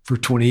out for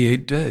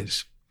 28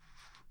 days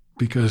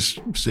because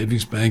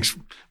savings banks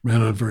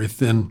ran on a very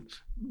thin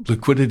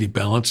liquidity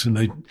balance and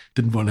they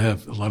didn't want to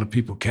have a lot of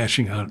people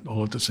cashing out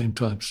all at the same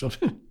time. So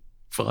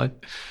fine.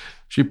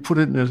 She put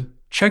it in a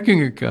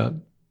checking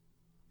account.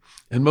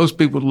 And most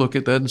people would look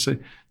at that and say,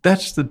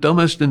 that's the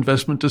dumbest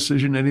investment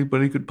decision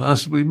anybody could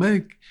possibly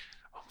make.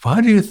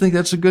 Why do you think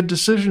that's a good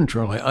decision,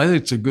 Charlie? I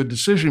think it's a good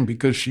decision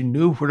because she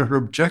knew what her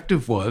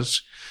objective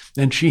was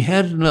and she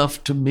had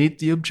enough to meet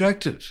the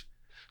objective.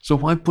 So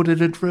why put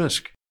it at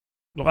risk?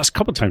 The last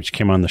couple of times you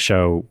came on the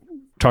show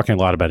talking a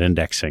lot about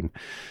indexing,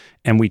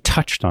 and we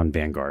touched on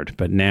Vanguard,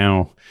 but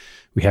now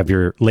we have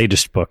your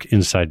latest book,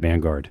 Inside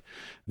Vanguard,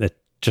 that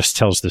just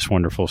tells this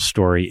wonderful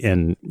story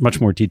in much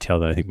more detail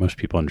than I think most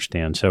people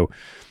understand. So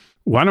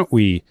why don't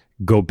we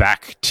go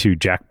back to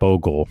Jack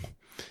Bogle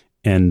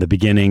and the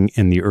beginning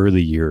in the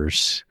early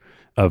years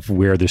of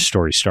where this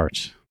story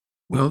starts?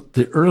 Well,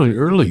 the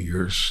early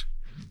years,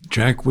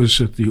 Jack was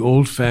at the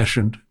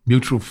old-fashioned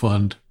mutual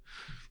fund,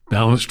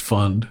 balanced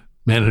fund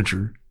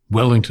manager,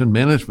 Wellington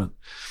Management.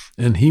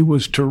 And he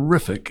was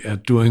terrific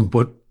at doing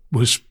what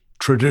was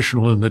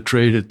traditional in the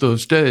trade at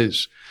those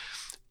days.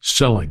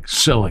 Selling.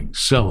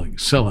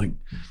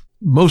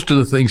 Most of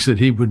the things that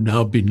he would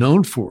now be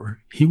known for,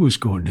 he was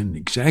going in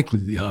exactly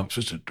the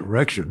opposite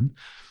direction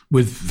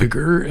with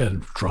vigor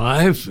and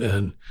drive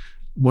and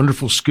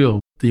wonderful skill.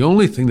 The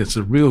only thing that's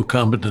a real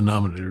common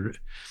denominator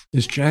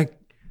is Jack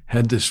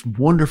had this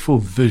wonderful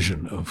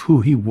vision of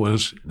who he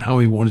was and how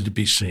he wanted to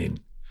be seen.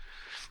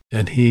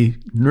 And he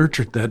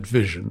nurtured that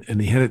vision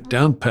and he had it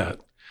down pat.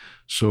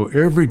 So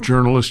every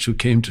journalist who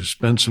came to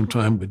spend some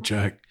time with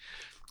Jack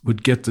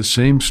would get the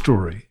same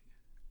story,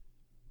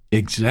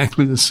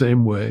 exactly the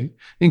same way,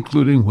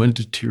 including when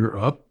to tear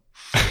up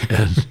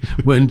and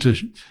when to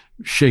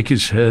shake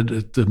his head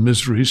at the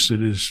miseries that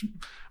his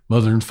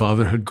mother and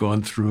father had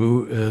gone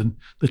through and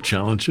the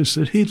challenges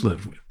that he'd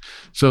lived with.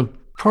 So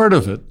part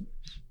of it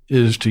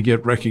is to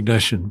get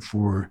recognition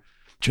for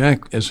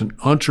Jack as an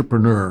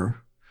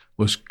entrepreneur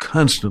was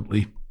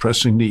constantly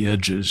pressing the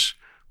edges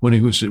when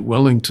he was at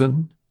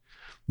Wellington.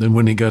 Then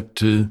when he got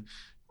to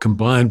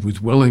combine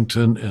with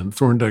Wellington and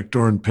Thorndike,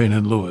 Dorn, Payne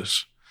and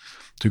Lewis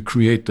to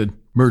create the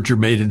merger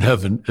made in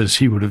heaven, as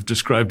he would have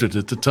described it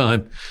at the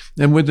time.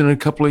 And within a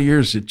couple of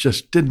years, it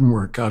just didn't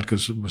work out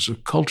because it was a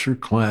culture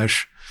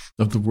clash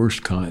of the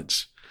worst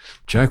kinds.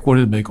 Jack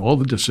wanted to make all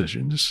the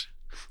decisions,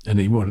 and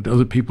he wanted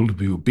other people to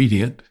be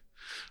obedient.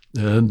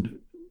 And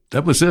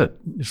that was it,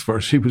 as far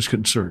as he was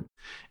concerned.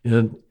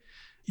 And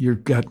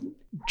you've got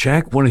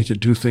Jack wanting to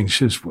do things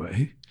his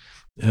way,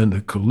 and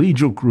a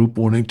collegial group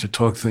wanting to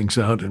talk things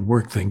out and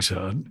work things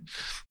out.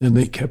 And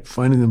they kept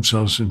finding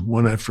themselves in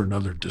one after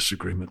another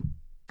disagreement.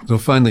 So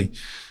finally,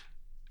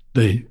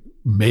 they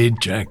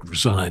made Jack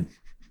resign.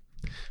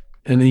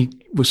 And he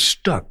was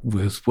stuck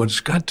with what's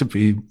got to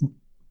be,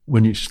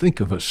 when you think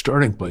of a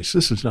starting place,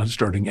 this is not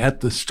starting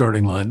at the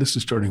starting line. This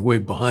is starting way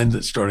behind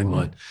the starting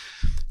line.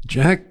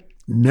 Jack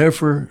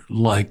never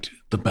liked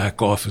the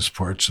back office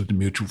parts of the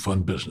mutual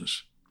fund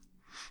business.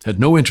 Had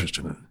no interest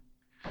in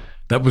it.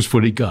 That was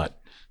what he got.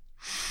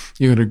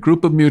 You had a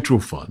group of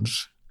mutual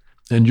funds,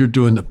 and you're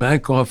doing the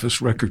back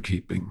office record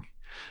keeping,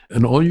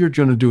 and all you're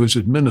going to do is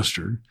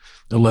administer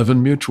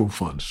 11 mutual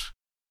funds.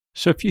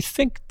 So if you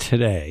think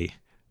today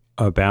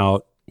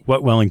about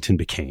what Wellington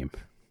became,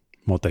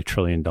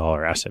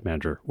 multi-trillion-dollar asset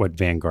manager, what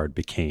Vanguard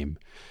became,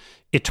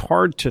 it's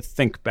hard to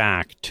think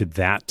back to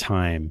that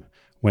time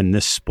when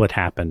this split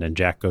happened and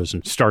Jack goes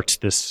and starts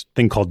this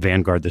thing called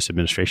Vanguard, this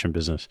administration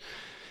business,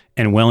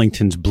 and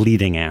Wellington's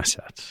bleeding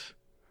assets.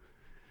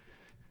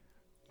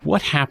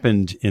 What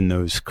happened in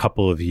those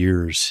couple of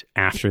years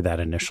after that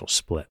initial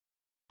split?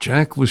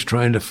 Jack was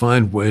trying to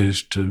find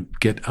ways to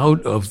get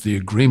out of the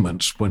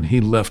agreements when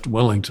he left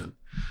Wellington,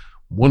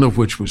 one of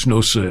which was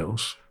no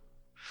sales,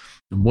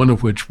 and one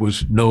of which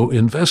was no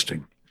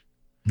investing.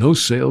 No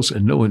sales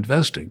and no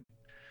investing.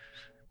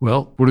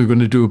 Well, what are we going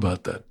to do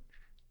about that?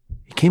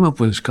 He came up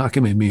with this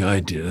cockamamie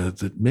idea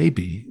that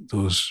maybe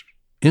those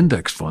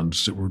index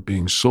funds that were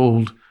being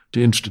sold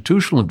to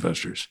institutional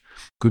investors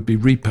could be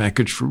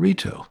repackaged for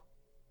retail.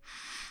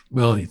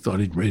 Well, he thought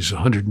he'd raise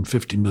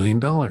 $150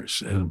 million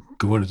and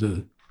go into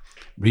the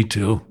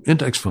retail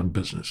index fund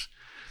business.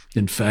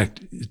 In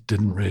fact, it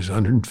didn't raise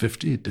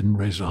 150, it didn't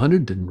raise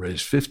 100, didn't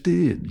raise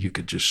 50. And you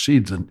could just see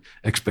the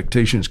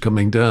expectations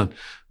coming down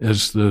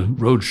as the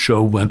road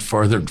show went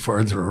farther and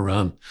farther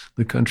around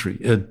the country.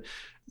 And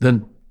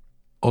then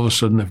all of a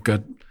sudden they've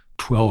got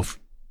 $12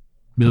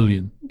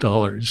 million,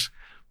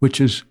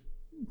 which is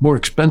more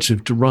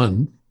expensive to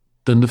run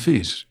than the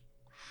fees.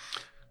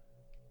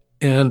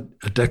 And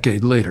a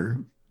decade later,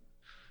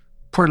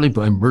 partly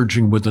by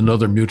merging with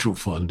another mutual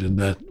fund in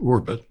that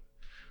orbit,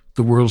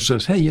 the world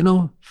says, hey,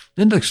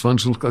 index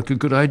funds look like a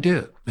good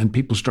idea. And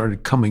people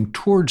started coming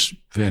towards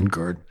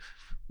Vanguard,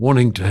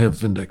 wanting to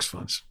have index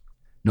funds.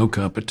 No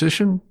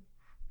competition,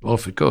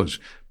 off it goes.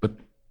 But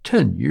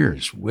 10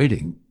 years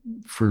waiting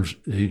for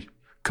a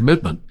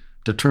commitment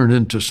to turn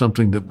into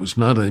something that was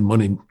not a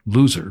money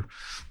loser,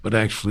 but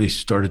actually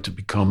started to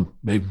become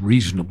a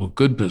reasonable,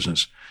 good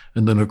business.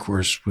 And then, of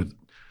course, with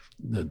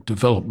the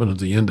development of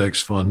the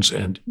index funds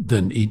and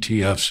then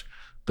ETFs,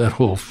 that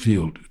whole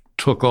field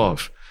took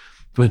off.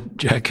 But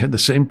Jack had the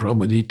same problem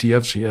with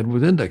ETFs he had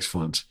with index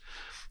funds.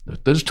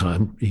 At this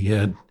time, he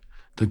had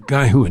the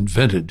guy who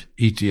invented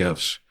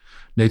ETFs,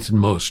 Nathan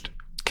Most,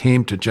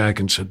 came to Jack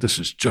and said, this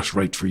is just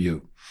right for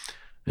you.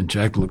 And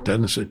Jack looked at it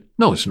and said,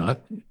 no, it's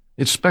not.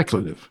 It's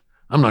speculative.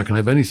 I'm not going to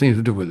have anything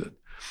to do with it.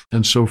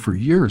 And so for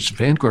years,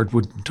 Vanguard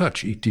wouldn't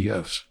touch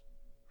ETFs.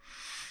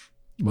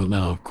 Well,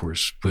 now, of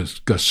course,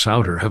 with Gus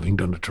Sauter having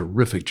done a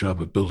terrific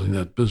job of building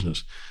that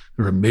business,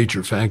 they're a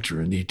major factor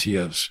in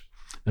ETFs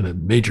and a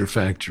major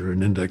factor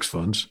in index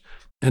funds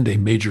and a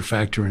major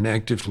factor in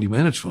actively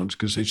managed funds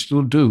because they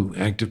still do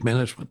active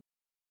management.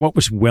 What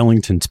was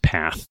Wellington's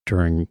path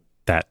during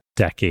that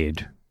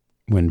decade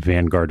when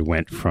Vanguard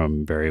went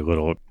from very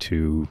little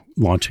to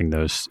launching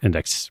those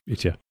index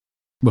ETFs?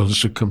 Well,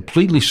 it's a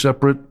completely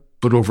separate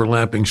but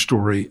overlapping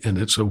story, and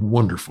it's a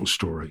wonderful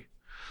story.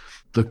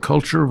 The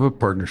culture of a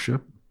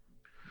partnership,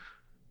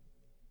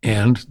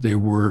 and they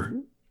were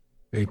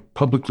a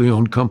publicly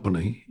owned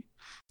company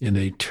in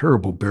a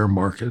terrible bear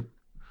market,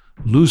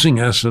 losing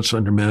assets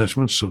under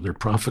management, so their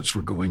profits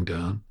were going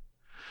down.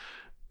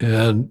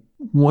 And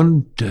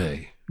one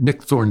day,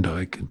 Nick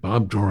Thorndike and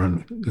Bob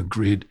Doran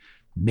agreed,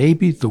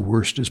 maybe the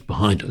worst is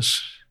behind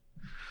us.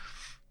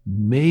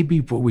 Maybe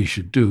what we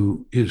should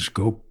do is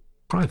go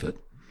private.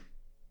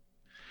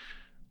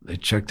 They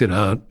checked it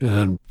out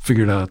and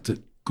figured out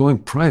that going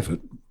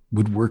private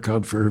would work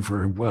out very,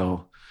 very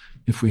well.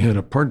 If we had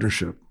a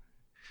partnership,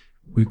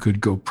 we could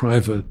go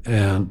private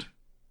and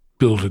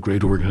build a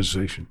great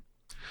organization.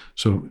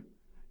 So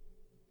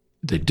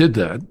they did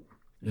that,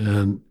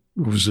 and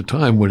it was a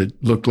time when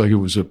it looked like it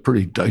was a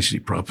pretty dicey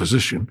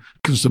proposition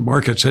because the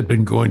markets had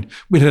been going.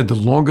 We'd had the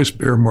longest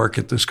bear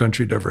market this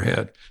country had ever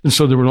had. And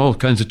so there were all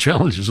kinds of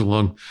challenges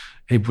along,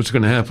 hey, what's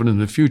going to happen in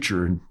the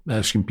future, and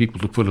asking people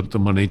to put up the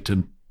money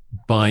to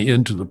buy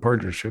into the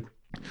partnership.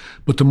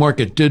 But the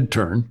market did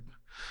turn,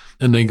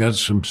 and they got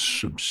some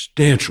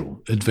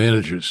substantial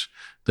advantages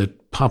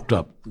that popped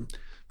up.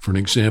 For an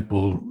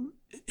example,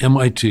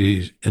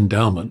 MIT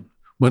endowment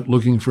went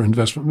looking for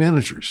investment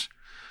managers,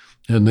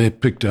 and they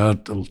picked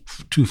out the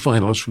two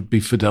finalists would be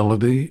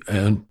Fidelity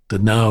and the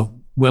now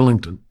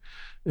Wellington.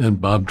 And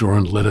Bob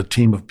Doran led a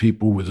team of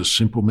people with a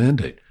simple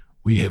mandate.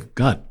 We have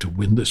got to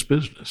win this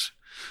business.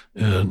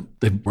 And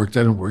they worked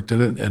at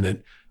it, and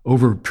it,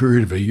 over a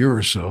period of a year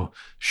or so,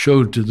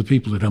 showed to the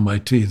people at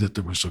MIT that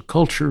there was a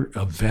culture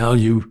of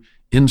value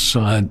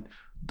inside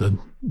the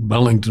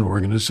Wellington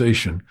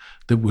organization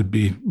that would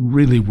be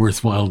really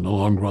worthwhile in the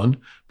long run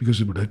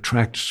because it would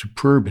attract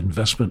superb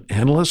investment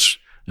analysts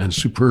and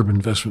superb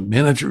investment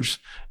managers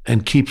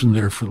and keep them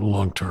there for the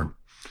long term.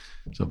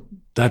 So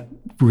that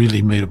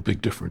really made a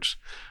big difference.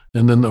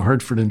 And then the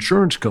Hartford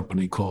Insurance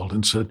Company called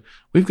and said,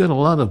 we've got a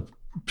lot of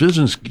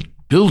business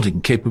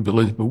building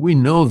capability, but we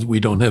know that we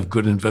don't have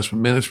good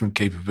investment management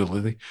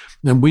capability,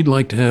 and we'd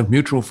like to have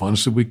mutual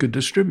funds that we could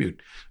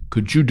distribute.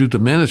 Could you do the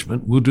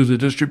management? We'll do the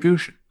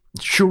distribution.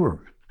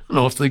 Sure. And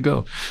off they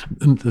go.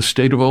 And the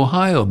state of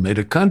Ohio made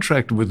a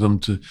contract with them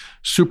to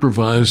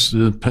supervise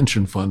the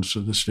pension funds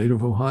of the state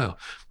of Ohio.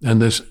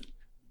 And this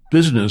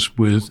business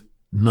with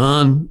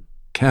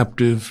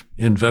non-captive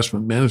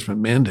investment management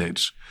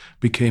mandates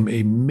became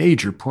a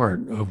major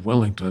part of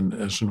Wellington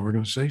as an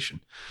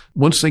organization.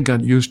 Once they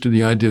got used to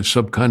the idea of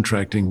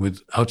subcontracting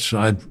with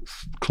outside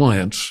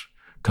clients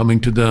coming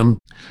to them,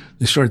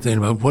 they started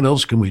thinking about what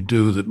else can we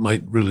do that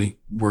might really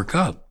work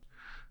out.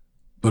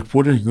 But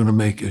what are you going to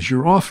make as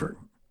your offer?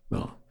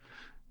 Well,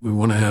 we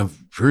want to have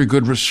very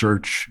good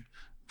research,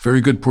 very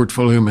good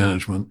portfolio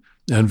management,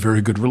 and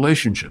very good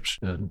relationships.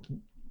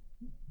 And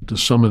the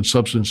sum and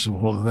substance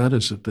of all of that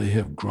is that they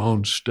have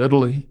grown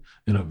steadily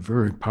in a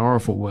very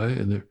powerful way,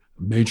 and they're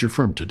a major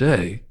firm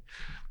today.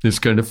 It's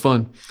kind of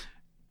fun.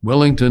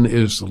 Wellington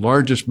is the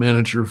largest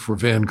manager for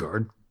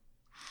Vanguard,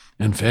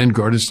 and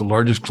Vanguard is the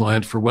largest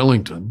client for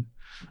Wellington,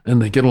 and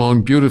they get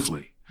along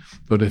beautifully.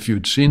 But if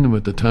you'd seen them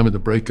at the time of the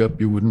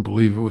breakup, you wouldn't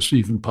believe it was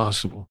even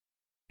possible.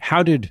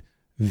 How did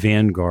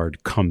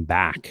Vanguard come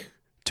back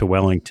to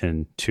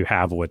Wellington to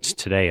have what's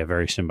today a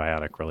very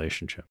symbiotic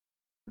relationship?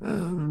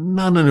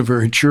 Not in a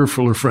very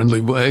cheerful or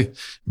friendly way.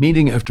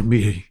 Meeting after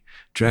meeting,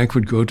 Jack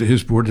would go to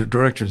his board of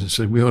directors and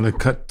say, we ought to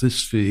cut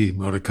this fee,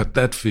 we ought to cut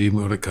that fee,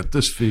 we ought to cut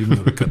this fee, we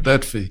ought to cut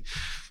that fee.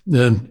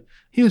 And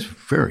he was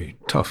very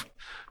tough.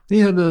 He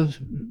had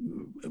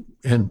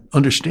and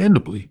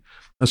understandably,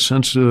 a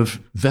sense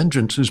of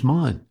vengeance is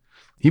mine.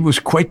 He was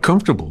quite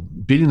comfortable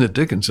beating the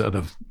dickens out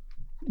of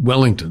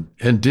Wellington,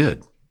 and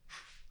did.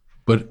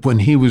 But when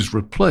he was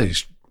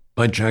replaced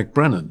by Jack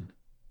Brennan,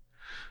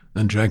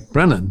 and Jack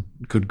Brennan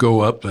could go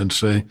up and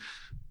say,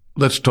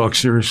 let's talk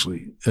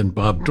seriously. And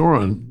Bob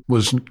Doran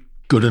wasn't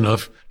good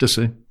enough to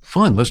say,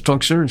 fine, let's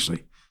talk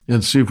seriously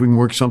and see if we can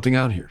work something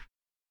out here.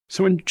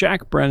 So when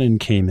Jack Brennan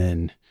came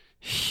in,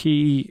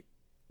 he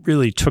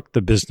really took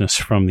the business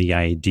from the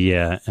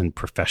idea and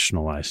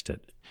professionalized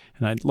it.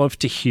 And I'd love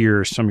to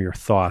hear some of your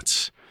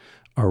thoughts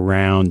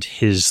around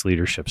his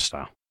leadership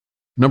style.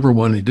 Number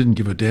one, he didn't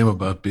give a damn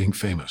about being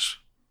famous.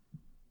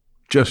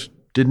 Just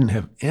didn't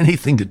have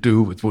anything to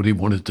do with what he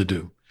wanted to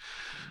do.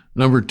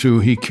 Number two,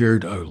 he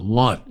cared a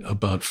lot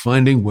about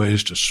finding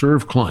ways to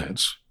serve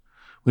clients,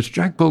 which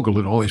Jack Bogle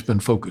had always been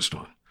focused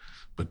on.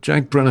 But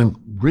Jack Brennan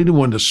really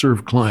wanted to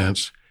serve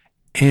clients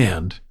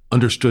and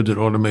understood that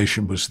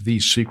automation was the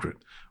secret,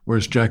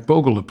 whereas Jack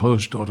Bogle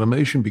opposed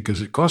automation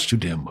because it cost too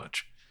damn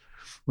much.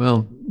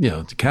 Well,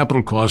 yeah, the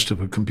capital cost of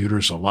a computer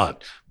is a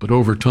lot, but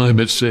over time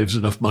it saves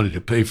enough money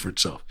to pay for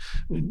itself.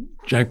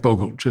 Jack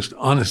Bogle just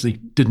honestly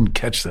didn't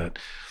catch that,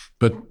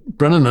 but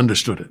Brennan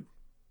understood it.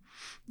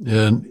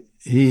 And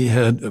he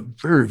had a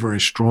very, very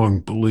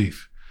strong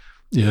belief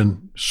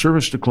in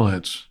service to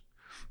clients.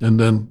 And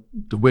then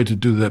the way to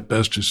do that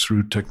best is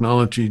through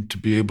technology to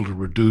be able to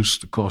reduce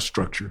the cost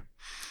structure.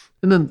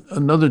 And then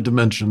another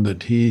dimension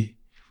that he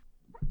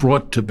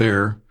brought to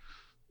bear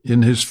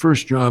in his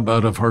first job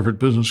out of Harvard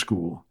Business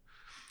School,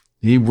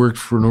 he worked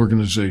for an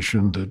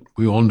organization that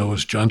we all know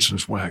as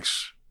Johnson's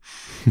Wax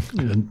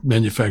and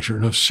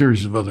manufactured a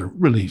series of other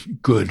really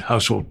good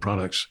household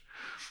products.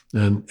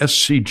 And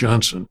S.C.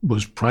 Johnson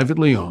was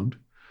privately owned,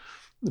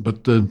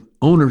 but the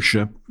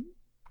ownership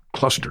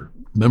cluster,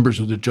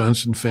 members of the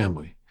Johnson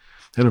family,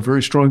 had a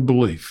very strong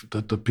belief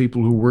that the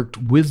people who worked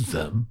with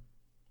them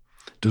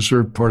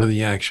deserved part of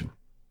the action.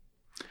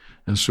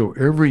 And so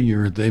every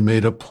year they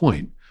made a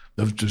point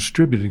of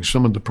distributing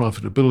some of the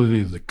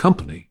profitability of the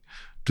company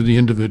to the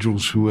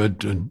individuals who had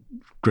done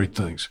great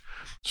things.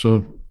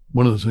 So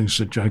one of the things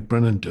that Jack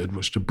Brennan did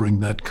was to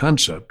bring that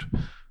concept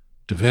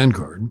to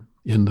Vanguard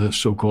in the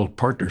so-called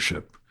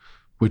partnership,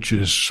 which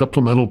is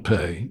supplemental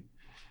pay,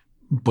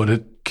 but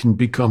it can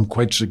become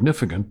quite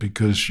significant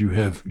because you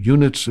have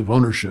units of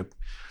ownership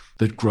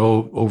that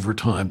grow over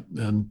time.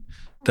 And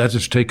that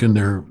has taken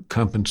their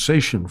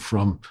compensation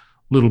from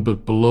a little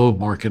bit below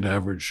market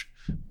average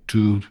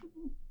to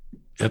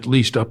at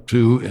least up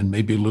to and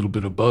maybe a little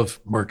bit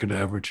above market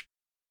average.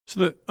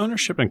 So the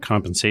ownership and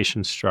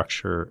compensation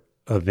structure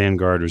of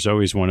Vanguard was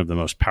always one of the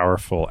most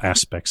powerful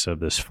aspects of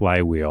this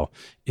flywheel,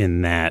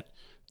 in that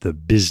the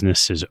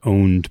business is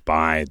owned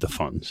by the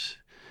funds.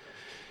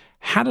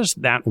 How does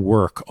that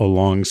work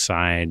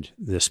alongside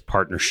this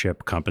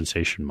partnership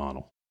compensation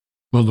model?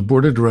 Well, the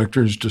board of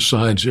directors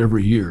decides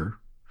every year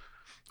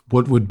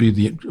what would be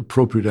the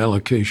appropriate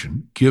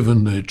allocation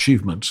given the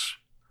achievements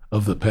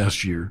of the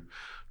past year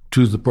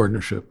to the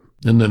partnership,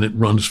 and then it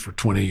runs for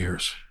 20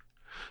 years.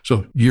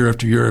 So year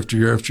after year after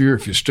year after year,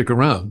 if you stick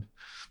around,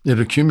 it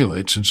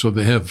accumulates. And so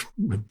they have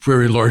a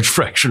very large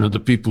fraction of the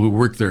people who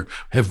work there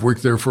have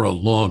worked there for a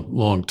long,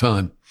 long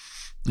time.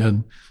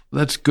 And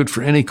that's good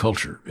for any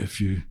culture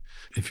if you've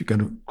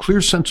got a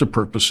clear sense of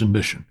purpose and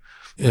mission,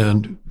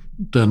 and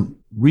then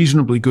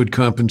reasonably good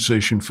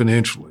compensation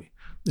financially,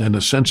 and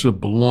a sense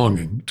of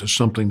belonging to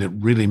something that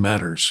really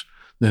matters,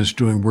 that's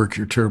doing work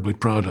you're terribly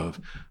proud of.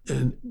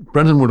 And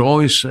Brennan would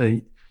always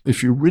say,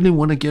 if you really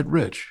want to get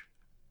rich,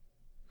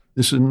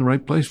 this isn't the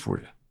right place for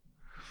you.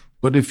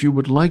 But if you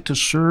would like to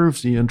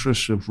serve the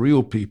interests of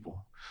real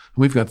people,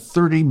 and we've got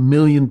 30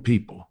 million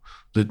people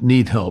that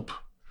need help.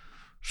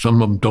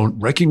 Some of them don't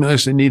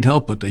recognize they need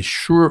help, but they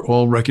sure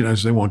all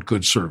recognize they want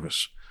good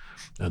service.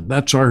 And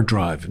that's our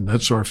drive, and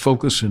that's our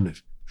focus. And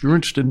if you're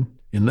interested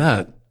in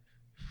that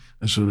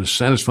as a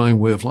satisfying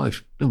way of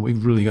life, then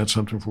we've really got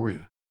something for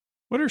you.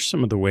 What are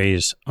some of the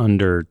ways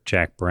under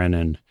Jack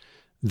Brennan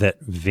that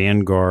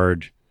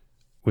Vanguard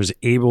was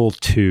able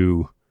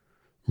to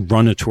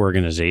run its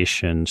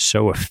organization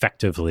so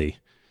effectively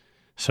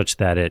such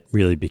that it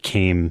really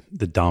became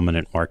the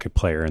dominant market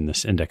player in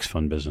this index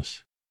fund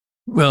business?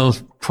 Well,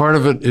 part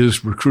of it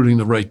is recruiting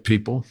the right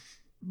people,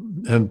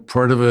 and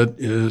part of it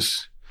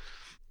is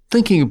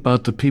thinking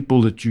about the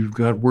people that you've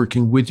got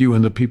working with you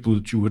and the people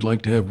that you would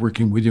like to have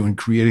working with you, and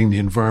creating the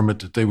environment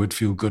that they would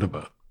feel good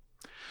about.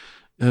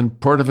 And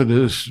part of it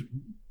is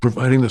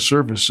providing the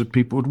service that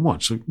people would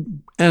want. So,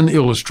 an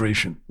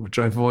illustration, which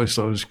I've always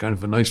thought is kind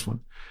of a nice one,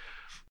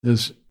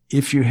 is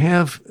if you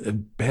have a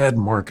bad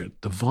market,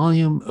 the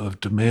volume of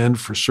demand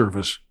for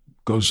service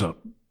goes up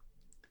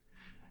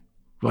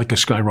like a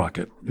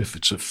skyrocket if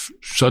it's a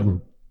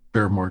sudden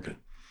bear market.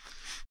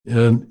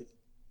 And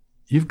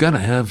you've got to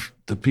have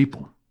the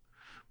people.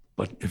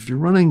 But if you're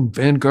running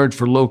Vanguard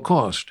for low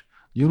cost,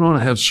 you don't want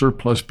to have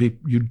surplus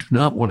people. You do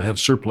not want to have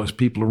surplus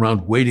people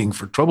around waiting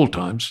for trouble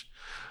times.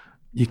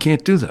 You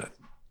can't do that.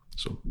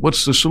 So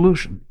what's the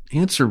solution?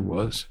 Answer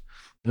was,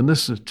 and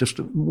this is just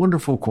a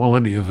wonderful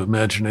quality of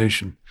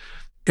imagination,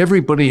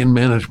 everybody in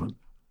management,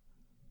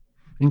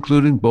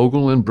 including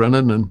Bogle and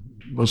Brennan and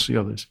most of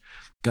the others,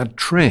 got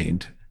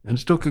trained. And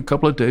it took a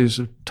couple of days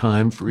of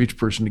time for each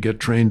person to get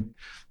trained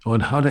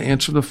on how to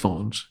answer the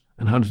phones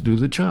and how to do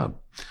the job.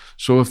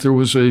 So if there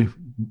was a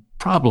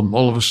problem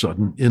all of a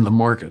sudden in the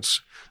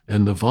markets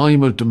and the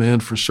volume of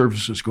demand for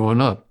services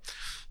going up,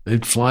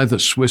 they'd fly the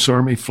Swiss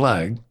Army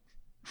flag,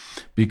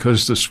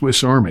 because the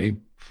Swiss Army,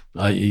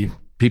 i.e.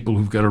 people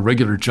who've got a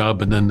regular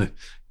job and then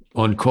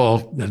on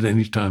call at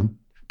any time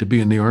to be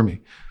in the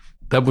Army,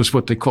 that was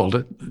what they called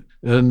it.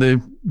 And they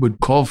would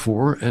call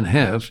for and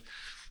have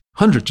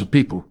hundreds of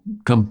people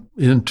come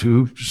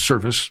into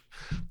service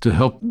to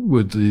help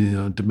with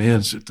the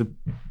demands at the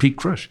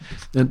peak rush.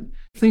 And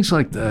things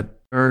like that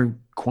are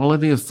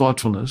quality of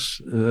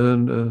thoughtfulness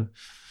and a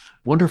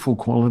wonderful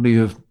quality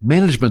of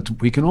management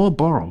that we can all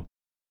borrow.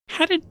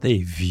 How did they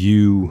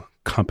view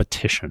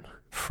competition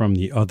from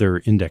the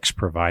other index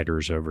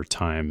providers over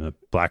time, the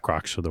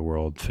BlackRocks of the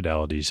world,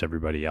 Fidelities,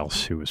 everybody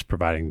else who was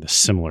providing the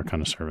similar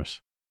kind of service?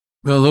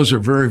 Well, those are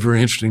very,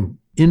 very interesting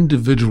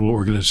individual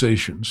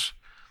organizations.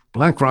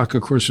 BlackRock,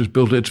 of course, has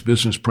built its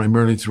business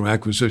primarily through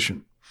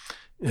acquisition.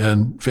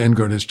 And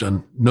Vanguard has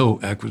done no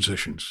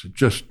acquisitions,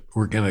 just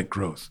organic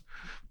growth.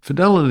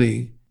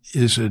 Fidelity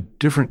is a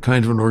different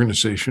kind of an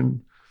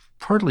organization,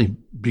 partly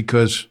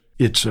because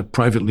it's a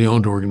privately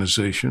owned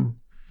organization.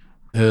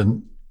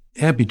 And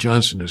Abby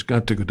Johnson has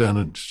got to go down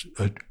in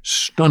a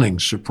stunning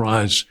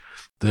surprise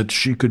that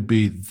she could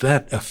be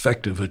that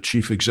effective a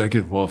chief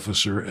executive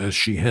officer as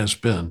she has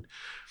been.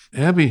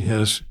 Abby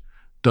has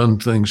done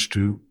things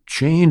to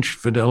change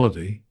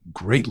Fidelity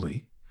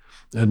greatly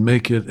and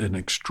make it an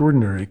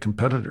extraordinary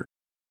competitor.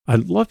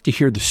 I'd love to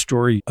hear the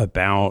story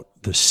about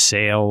the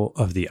sale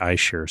of the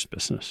iShares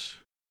business.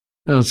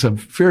 Now, it's a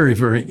very,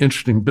 very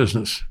interesting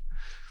business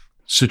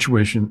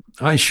situation.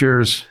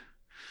 iShares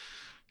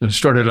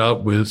started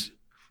out with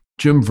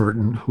Jim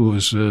Verton, who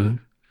was in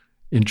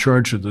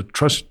charge of the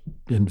trust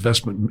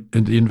investment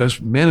and the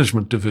investment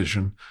management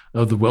division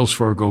of the Wells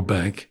Fargo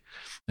Bank,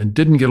 and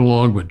didn't get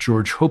along with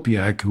George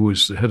Hopiak, who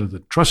was the head of the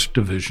trust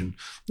division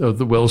of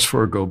the Wells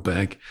Fargo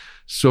Bank.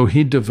 So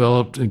he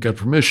developed and got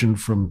permission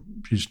from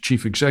his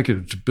chief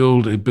executive to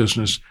build a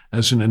business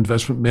as an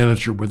investment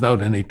manager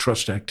without any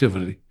trust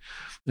activity,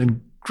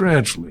 and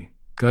gradually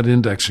got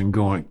indexing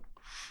going.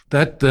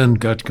 That then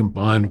got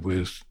combined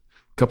with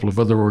a couple of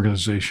other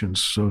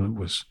organizations. So it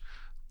was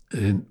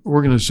an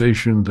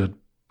organization that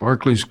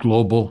Barclays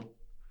Global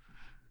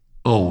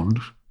owned.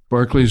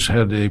 Barclays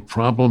had a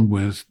problem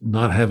with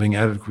not having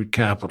adequate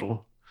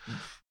capital.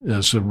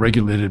 As a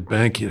regulated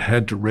bank, it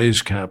had to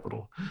raise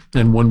capital.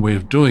 And one way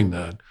of doing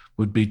that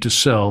would be to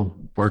sell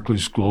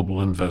Barclays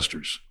Global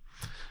Investors.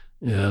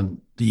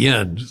 And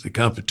the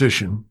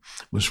competition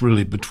was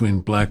really between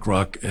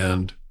BlackRock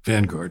and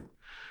Vanguard.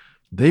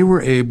 They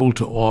were able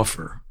to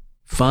offer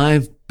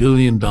 $5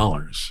 billion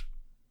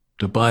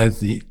to buy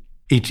the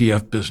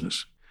ETF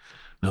business.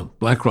 Now,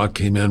 BlackRock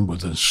came in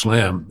with a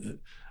slam.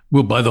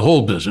 We'll buy the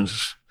whole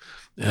business,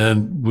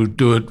 and we'll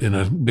do it in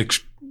a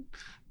mixed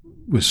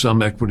with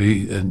some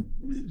equity and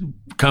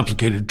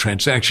complicated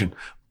transaction,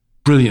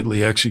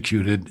 brilliantly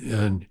executed.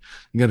 And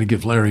you got to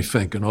give Larry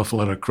Fink an awful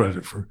lot of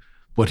credit for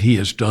what he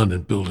has done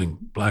in building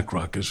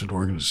BlackRock as an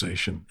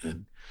organization.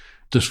 And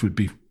this would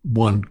be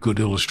one good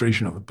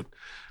illustration of it. But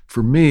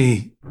for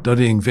me,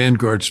 studying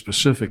Vanguard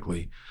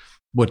specifically,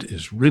 what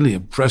is really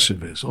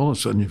impressive is all of a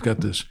sudden you've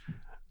got this.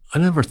 I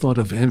never thought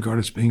of Vanguard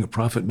as being a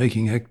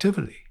profit-making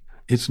activity.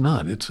 It's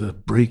not. It's a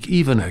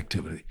break-even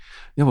activity.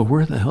 Yeah, but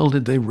where the hell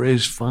did they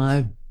raise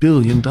 $5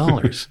 billion?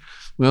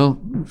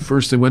 Well,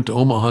 first they went to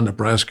Omaha,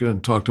 Nebraska,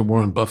 and talked to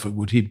Warren Buffett.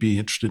 Would he be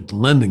interested in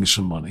lending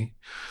some money?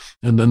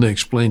 And then they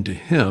explained to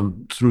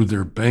him through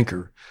their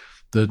banker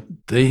that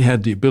they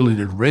had the ability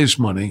to raise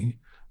money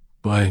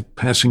by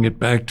passing it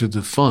back to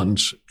the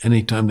funds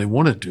anytime they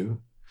wanted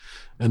to.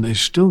 And they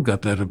still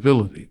got that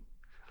ability,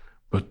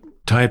 but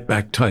tie it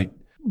back tight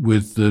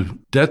with the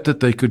debt that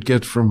they could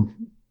get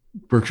from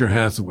Berkshire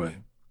Hathaway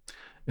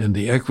and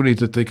the equity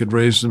that they could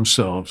raise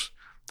themselves.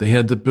 They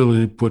had the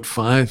ability to put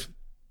 $5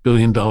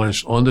 billion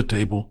on the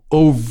table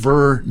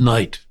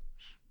overnight.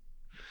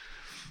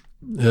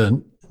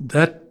 And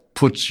that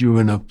puts you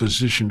in a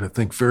position to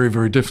think very,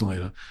 very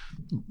differently.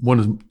 One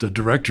of the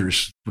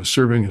directors was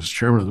serving as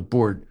chairman of the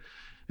board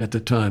at the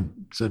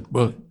time, said,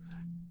 well,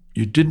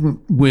 you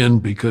didn't win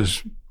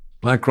because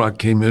BlackRock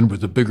came in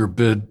with a bigger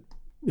bid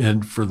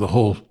and for the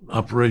whole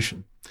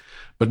operation.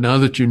 But now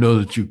that you know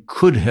that you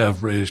could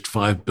have raised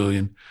 $5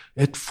 billion,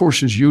 it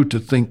forces you to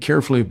think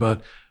carefully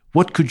about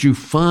what could you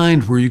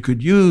find where you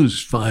could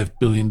use $5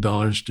 billion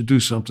to do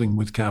something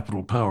with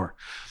capital power?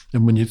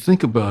 And when you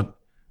think about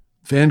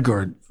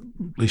Vanguard,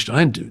 at least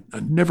I do, I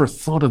never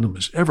thought of them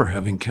as ever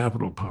having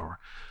capital power.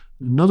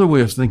 Another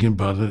way of thinking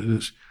about it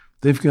is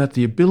they've got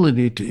the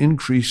ability to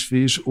increase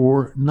fees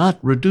or not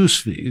reduce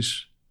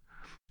fees,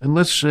 and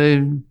let's say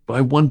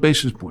by 1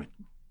 basis point.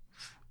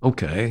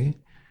 Okay,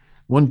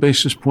 1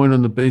 basis point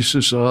on the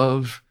basis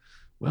of,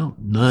 well,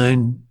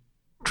 $9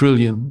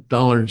 trillion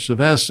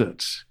of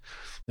assets.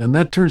 And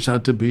that turns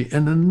out to be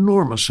an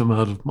enormous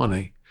amount of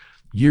money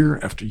year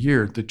after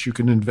year that you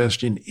can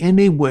invest in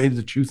any way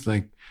that you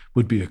think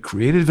would be a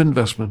creative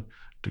investment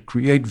to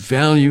create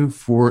value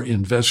for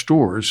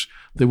investors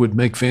that would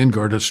make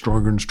Vanguard a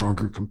stronger and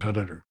stronger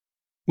competitor.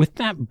 With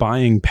that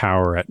buying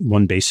power at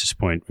 1 basis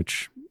point,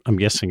 which I'm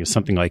guessing is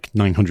something like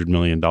 $900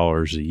 million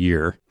a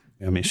year,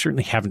 I mean, I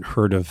certainly haven't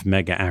heard of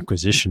mega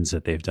acquisitions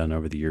that they've done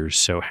over the years.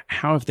 So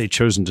how have they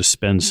chosen to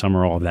spend some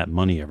or all of that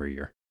money every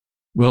year?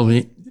 Well,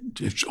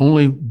 it's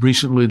only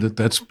recently that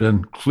that's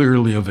been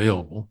clearly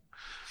available.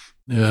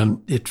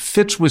 And it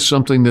fits with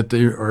something that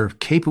they are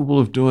capable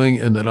of doing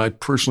and that I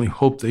personally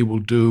hope they will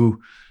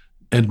do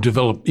and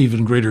develop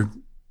even greater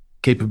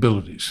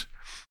capabilities.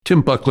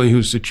 Tim Buckley,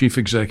 who's the chief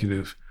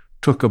executive,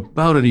 took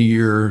about a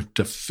year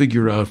to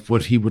figure out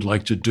what he would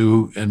like to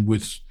do and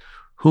with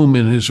whom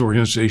in his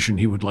organization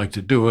he would like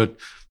to do it,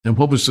 and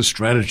what was the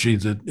strategy,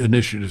 the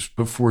initiatives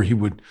before he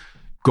would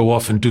go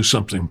off and do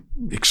something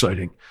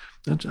exciting.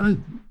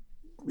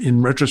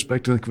 In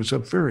retrospect, I think it was a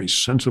very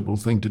sensible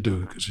thing to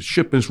do because the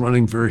ship is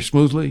running very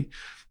smoothly.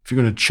 If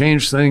you're going to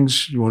change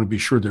things, you want to be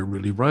sure they're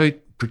really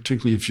right,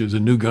 particularly if you're the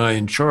new guy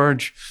in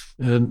charge.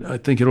 And I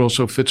think it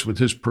also fits with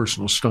his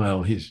personal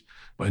style. He's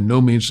by no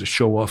means a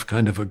show-off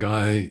kind of a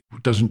guy who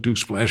doesn't do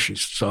splashy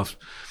stuff.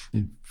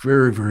 He's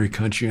very, very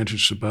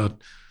conscientious about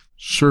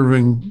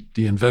serving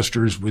the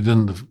investors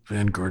within the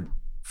Vanguard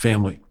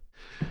family.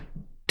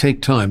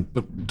 Take time,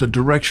 but the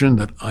direction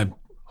that I'm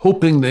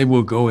hoping they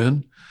will go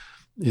in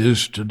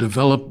is to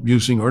develop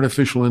using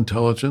artificial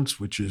intelligence,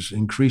 which is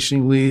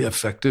increasingly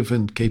effective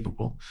and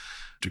capable,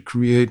 to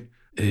create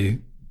a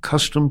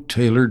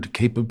custom-tailored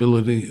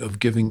capability of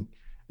giving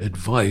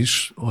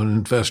advice on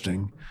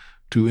investing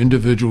to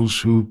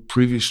individuals who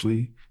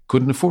previously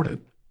couldn't afford it.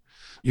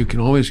 You can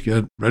always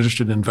get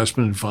registered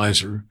investment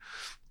advisor,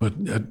 but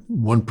at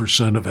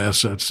 1% of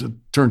assets, it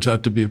turns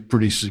out to be a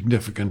pretty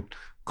significant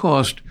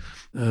cost.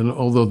 And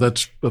although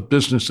that's a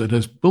business that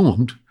has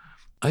boomed,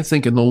 I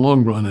think in the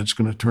long run, it's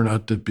going to turn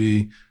out to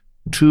be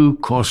too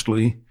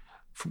costly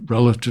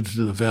relative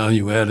to the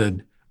value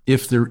added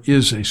if there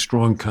is a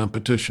strong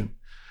competition.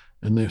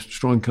 And the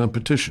strong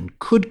competition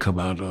could come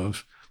out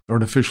of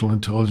artificial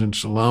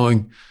intelligence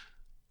allowing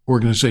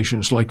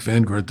organizations like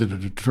Vanguard that are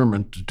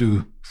determined to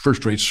do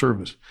first-rate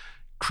service,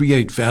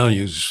 create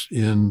values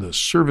in the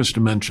service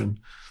dimension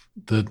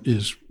that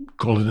is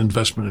called an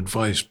investment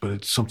advice, but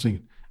it's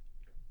something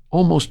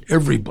almost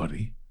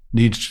everybody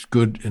needs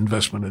good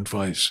investment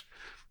advice.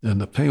 And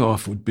the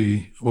payoff would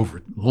be, over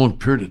a long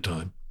period of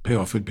time,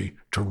 payoff would be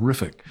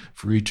terrific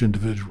for each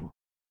individual.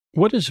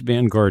 What has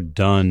Vanguard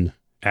done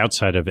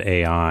outside of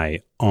AI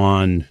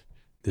on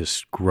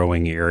this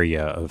growing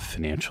area of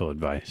financial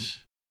advice?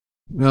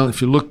 Well,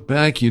 if you look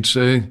back, you'd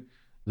say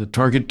the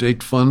target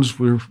date funds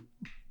were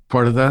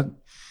part of that.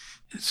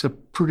 It's a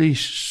pretty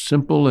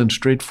simple and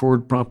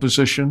straightforward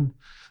proposition,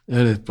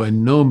 and it by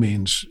no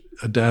means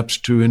adapts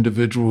to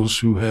individuals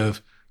who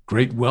have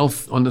great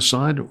wealth on the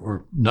side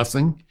or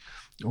nothing,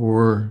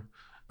 or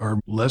are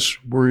less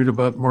worried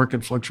about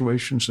market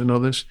fluctuations than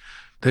others.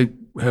 They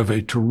have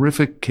a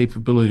terrific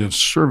capability of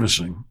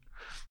servicing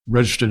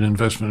registered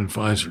investment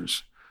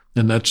advisors,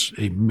 and that's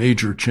a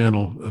major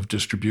channel of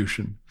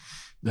distribution.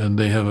 And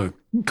they have a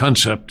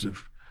concept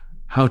of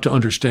how to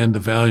understand the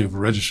value of a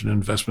registered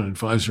investment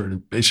advisor, and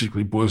it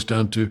basically boils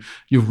down to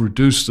you've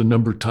reduced the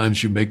number of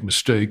times you make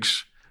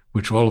mistakes,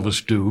 which all of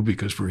us do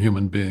because we're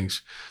human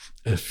beings.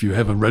 If you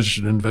have a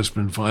registered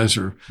investment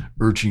advisor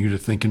urging you to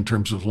think in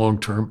terms of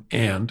long-term,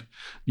 and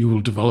you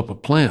will develop a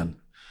plan,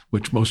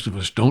 which most of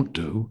us don't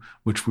do,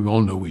 which we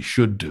all know we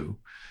should do,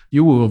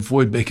 you will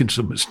avoid making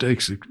some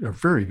mistakes that are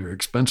very, very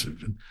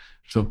expensive. And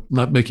so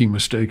not making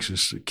mistakes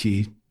is the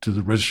key to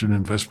the registered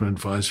investment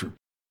advisor.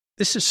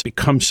 This has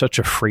become such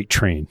a freight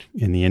train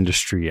in the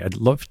industry. I'd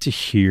love to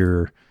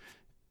hear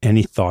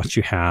any thoughts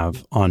you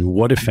have on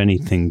what, if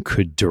anything,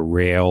 could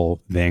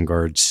derail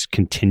Vanguard's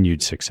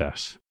continued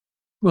success.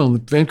 Well, the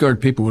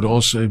Vanguard people would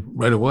all say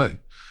right away,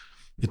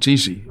 it's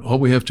easy. All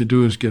we have to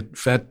do is get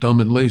fat, dumb,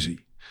 and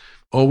lazy.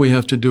 All we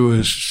have to do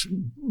is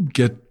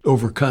get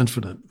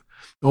overconfident.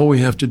 All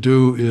we have to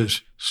do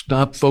is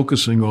stop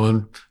focusing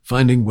on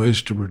finding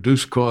ways to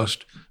reduce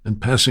cost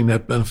and passing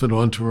that benefit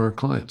on to our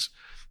clients.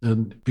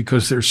 And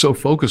because they're so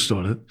focused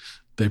on it,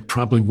 they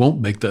probably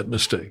won't make that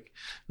mistake.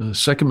 And the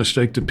second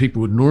mistake that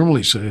people would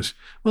normally say is,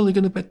 well, they're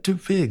going to get too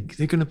big.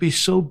 They're going to be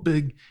so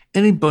big.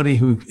 Anybody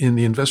who in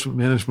the investment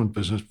management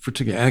business,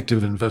 particularly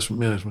active investment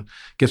management,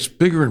 gets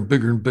bigger and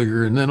bigger and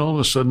bigger, and then all of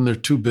a sudden they're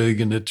too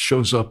big and it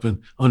shows up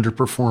in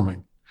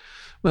underperforming.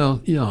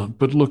 Well, yeah,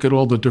 but look at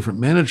all the different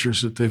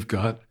managers that they've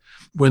got.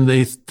 When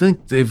they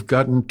think they've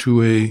gotten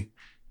to a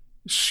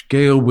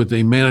scale with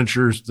a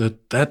manager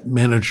that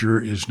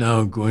manager is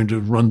now going to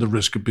run the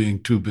risk of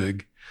being too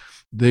big,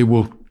 they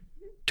will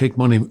take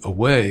money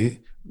away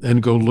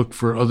and go look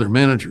for other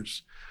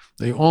managers.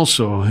 They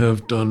also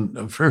have done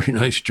a very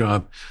nice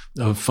job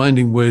of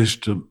finding ways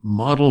to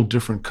model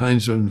different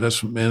kinds of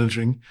investment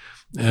managing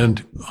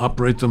and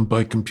operate them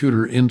by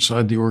computer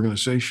inside the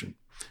organization.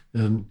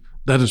 And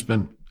that has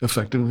been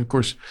effective. And of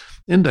course,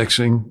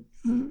 indexing,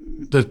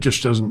 that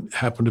just doesn't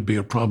happen to be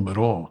a problem at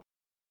all.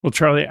 Well,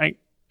 Charley, I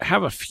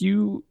have a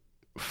few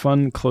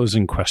fun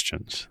closing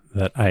questions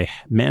that I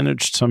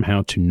managed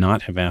somehow to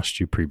not have asked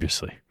you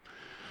previously.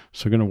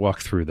 So I'm going to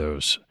walk through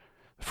those.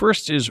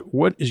 First is,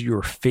 what is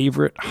your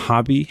favorite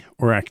hobby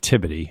or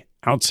activity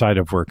outside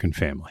of work and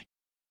family?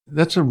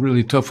 That's a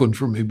really tough one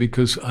for me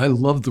because I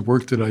love the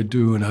work that I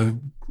do, and I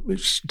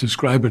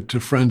describe it to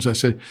friends. I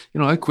say,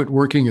 I quit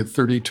working at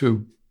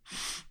 32,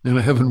 and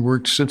I haven't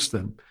worked since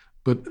then.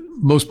 But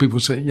most people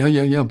say,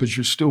 yeah, but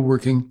you're still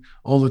working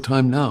all the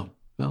time now.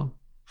 Well,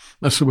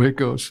 that's the way it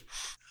goes.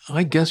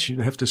 I guess you'd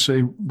have to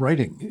say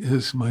writing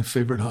is my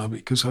favorite hobby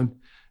because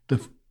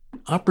the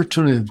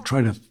opportunity to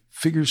try to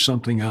figure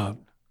something out,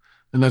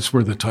 and that's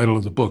where the title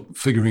of the book,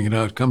 Figuring It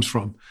Out, comes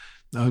from.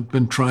 I've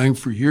been trying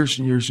for years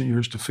and years and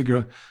years to figure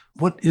out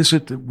what is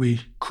it that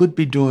we could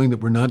be doing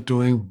that we're not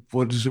doing?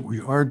 What is it we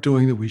are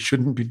doing that we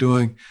shouldn't be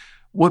doing?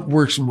 What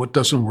works and what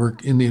doesn't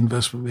work in the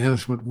investment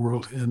management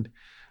world? And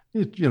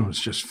it's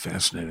just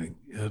fascinating.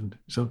 And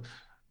so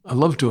I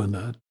love doing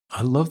that.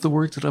 I love the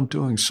work that I'm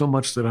doing so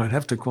much that I'd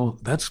have to call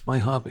that's my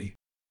hobby.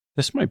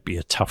 This might be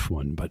a tough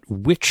one, but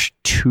which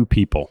two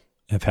people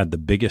have had the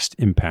biggest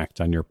impact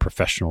on your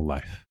professional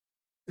life?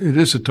 It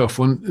is a tough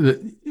one.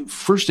 The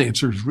first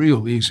answer is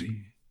real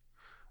easy.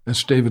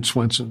 That's David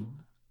Swensen.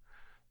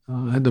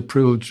 I had the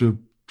privilege of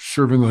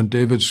serving on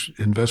David's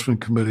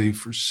investment committee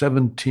for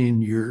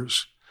 17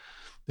 years.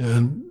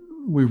 And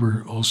we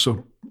were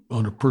also,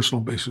 on a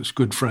personal basis,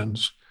 good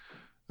friends.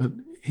 But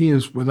he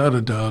is, without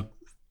a doubt,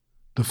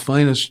 the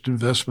finest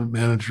investment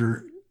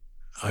manager,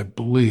 I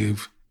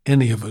believe,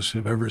 any of us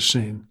have ever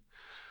seen.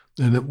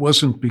 And it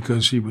wasn't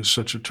because he was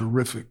such a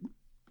terrific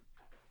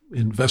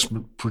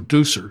investment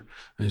producer,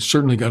 and he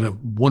certainly got a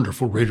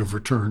wonderful rate of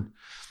return,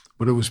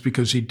 but it was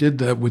because he did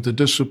that with the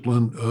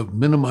discipline of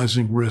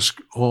minimizing risk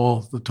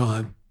all the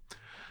time.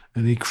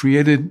 And he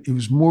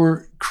was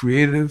more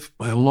creative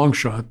by a long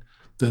shot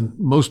than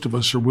most of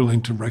us are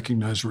willing to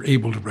recognize or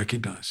able to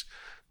recognize.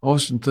 I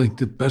often think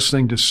the best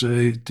thing to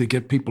say to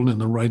get people in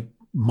the right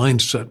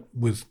mindset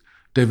with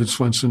David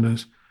Swensen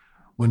is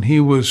when he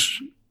was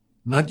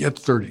not yet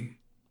 30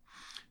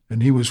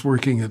 and he was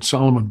working at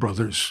Salomon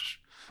Brothers,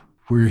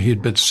 where he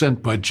had been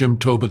sent by Jim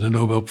Tobin, the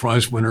Nobel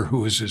Prize winner, who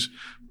was his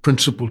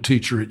principal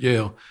teacher at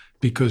Yale,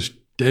 because,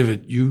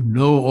 David, you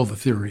know all the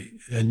theory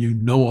and you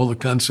know all the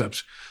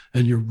concepts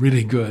and you're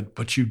really good,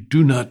 but you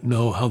do not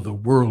know how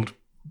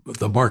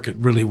the market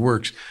really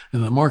works.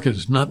 And the market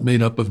is not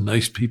made up of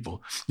nice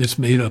people. It's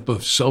made up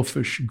of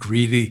selfish,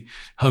 greedy,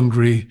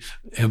 hungry,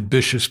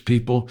 ambitious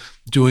people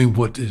doing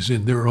what is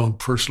in their own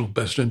personal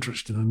best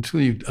interest. And until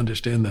you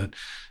understand that,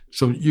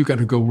 so you got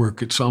to go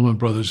work at Salomon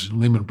Brothers and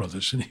Lehman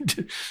Brothers. And he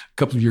did a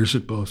couple of years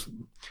at both.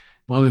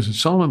 While he was at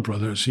Salomon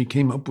Brothers, he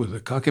came up with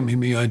a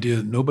cockamamie idea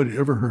that nobody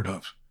ever heard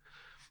of.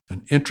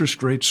 An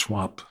interest rate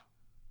swap,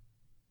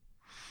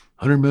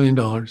 $100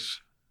 million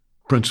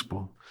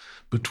principal,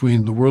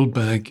 between the World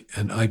Bank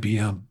and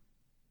IBM.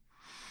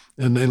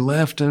 And they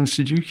laughed at him and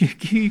said,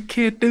 you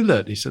can't do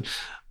that. He said,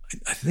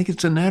 I think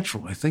it's a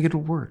natural. I think it'll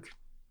work.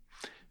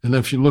 And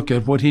if you look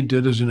at what he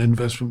did as an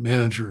investment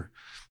manager,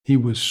 he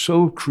was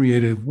so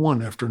creative,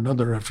 one after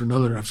another, after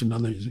another, after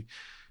another. You think,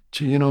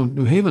 gee,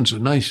 New Haven's a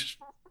nice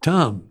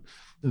town,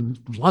 and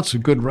lots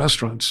of good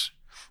restaurants,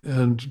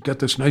 and got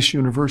this nice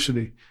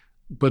university.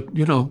 But,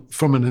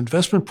 from an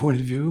investment point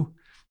of view,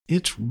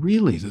 it's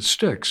really the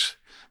sticks.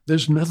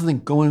 There's nothing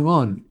going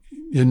on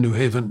in New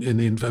Haven in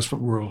the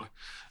investment world.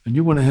 And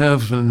you want to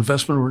have an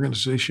investment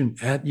organization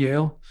at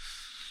Yale?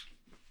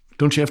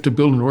 Don't you have to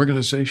build an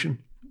organization?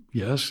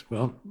 Yes.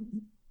 Well,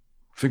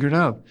 figure it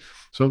out.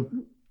 So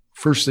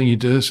first thing he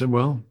did is said,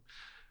 well,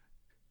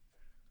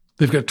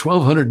 they've got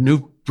 1,200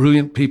 new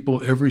brilliant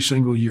people every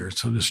single year.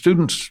 So the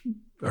students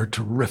are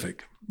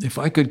terrific. If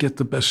I could get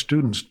the best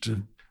students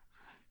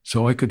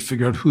so I could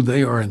figure out who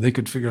they are and they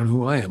could figure out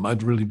who I am,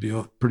 I'd really be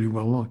pretty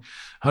well along.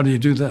 How do you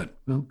do that?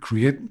 Well,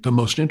 create the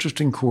most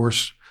interesting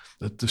course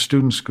that the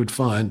students could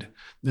find.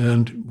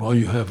 And while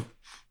you have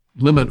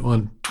limit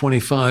on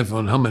 25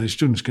 on how many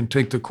students can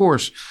take the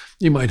course,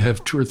 you might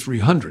have 200 or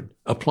 300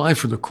 apply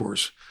for the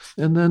course,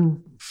 and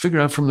then figure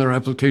out from their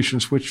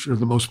applications which are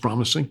the most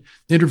promising,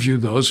 interview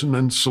those, and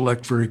then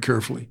select very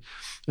carefully.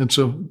 And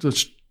so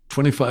the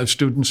 25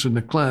 students in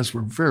the class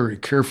were very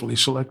carefully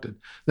selected.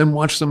 Then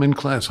watch them in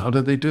class. How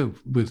did they do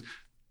with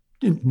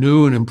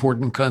new and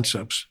important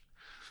concepts?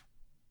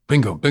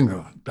 Bingo.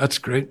 That's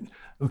great.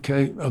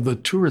 Okay, of the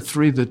 2 or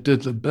 3 that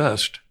did the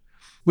best,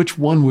 Which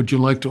one would you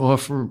like to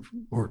offer,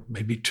 or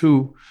maybe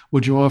two,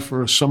 would you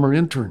offer a summer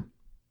intern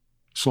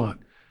slot?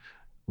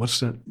 What's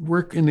that?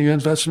 Work in the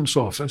investments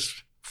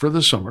office for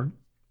the summer.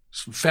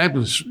 It's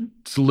fabulous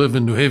to live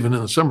in New Haven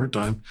in the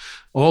summertime.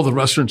 All the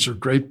restaurants are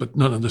great, but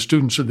none of the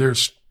students are there,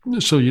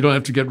 so you don't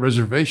have to get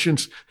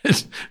reservations.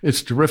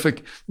 It's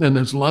terrific. And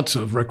there's lots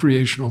of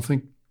recreational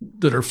things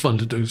that are fun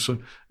to do. So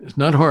it's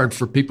not hard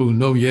for people who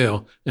know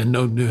Yale and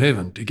know New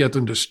Haven to get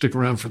them to stick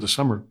around for the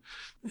summer.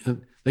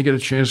 And they get a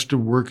chance to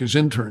work as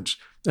interns.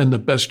 And the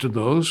best of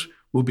those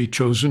will be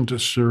chosen to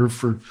serve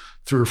for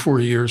 3 or 4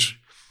 years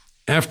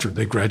after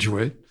they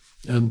graduate.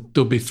 And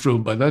they'll be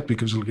thrilled by that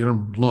because it'll get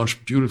them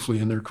launched beautifully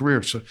in their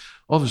career. So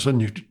all of a sudden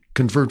you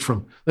convert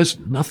from there's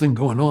nothing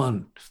going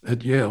on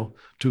at Yale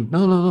to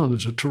no,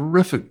 there's a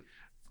terrific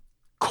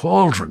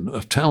cauldron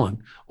of talent,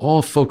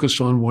 all focused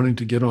on wanting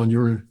to get on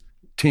your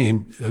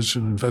team as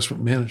an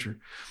investment manager.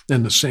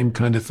 And the same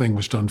kind of thing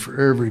was done for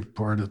every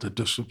part of the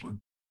discipline.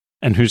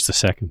 And who's the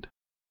second?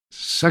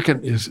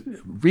 Second is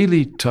a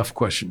really tough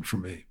question for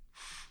me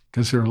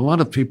because there are a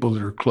lot of people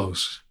that are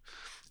close.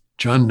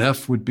 John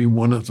Neff would be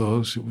one of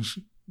those. It was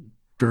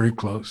very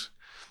close.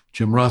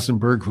 Jim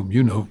Rothenberg, whom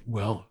you know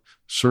well,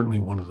 certainly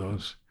one of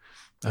those.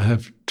 I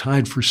have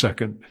tied for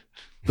second,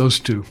 those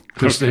two,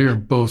 because they are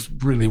both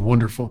really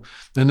wonderful.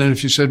 And then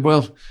if you said,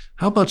 well,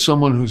 how about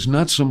someone who's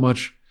not so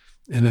much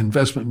an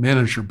investment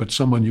manager, but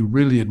someone you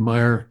really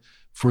admire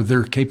for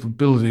their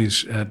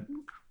capabilities at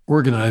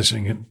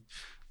organizing? And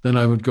then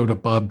I would go to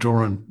Bob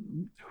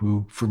Doran,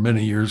 who for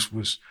many years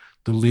was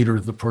the leader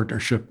of the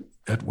partnership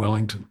at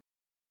Wellington.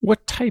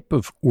 What type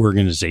of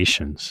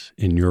organizations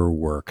in your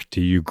work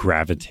do you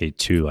gravitate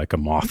to like a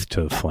moth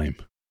to a flame?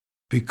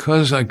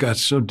 Because I got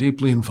so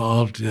deeply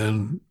involved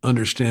in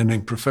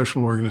understanding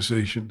professional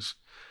organizations,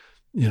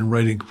 in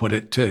writing What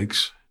It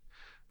Takes,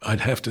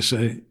 I'd have to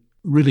say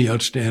really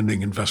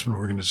outstanding investment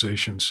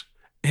organizations,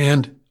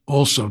 and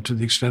also to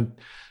the extent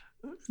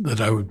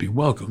that I would be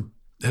welcome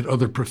at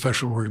other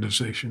professional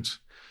organizations.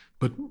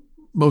 But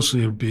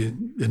mostly it would be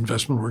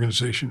investment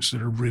organizations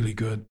that are really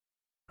good.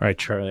 All right,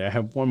 Charlie, I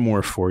have one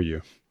more for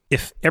you.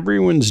 If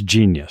everyone's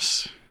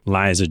genius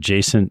lies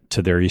adjacent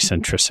to their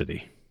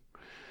eccentricity,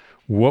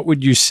 what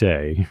would you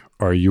say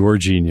are your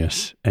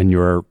genius and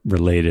your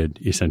related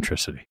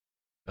eccentricity?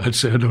 I'd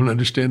say I don't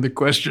understand the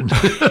question.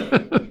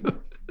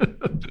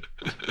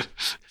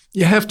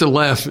 You have to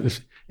laugh.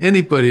 If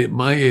anybody at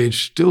my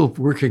age still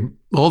working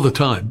all the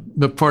time,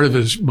 but part of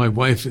it is my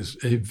wife is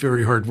a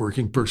very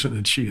hardworking person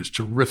and she is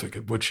terrific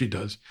at what she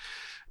does.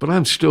 But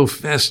I'm still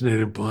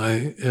fascinated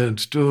by and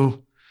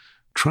still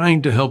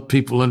trying to help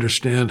people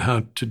understand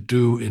how to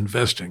do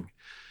investing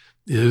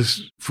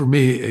is, for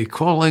me, a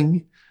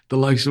calling, the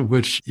likes of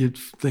which you'd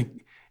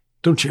think,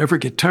 don't you ever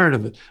get tired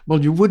of it?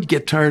 Well, you would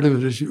get tired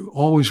of it as you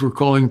always were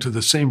calling to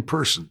the same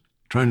person,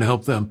 trying to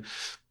help them.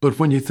 But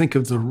when you think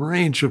of the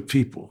range of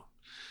people,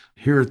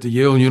 here at the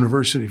Yale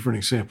University, for an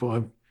example,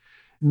 I've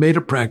made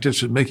a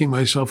practice of making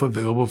myself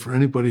available for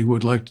anybody who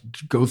would like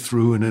to go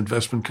through an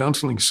investment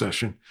counseling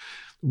session.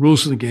 The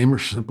rules of the game are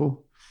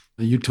simple.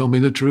 You tell me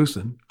the truth,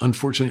 and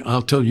unfortunately,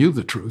 I'll tell you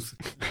the truth.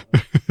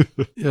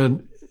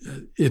 And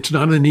it's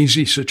not an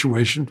easy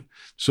situation.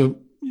 So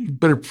you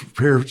better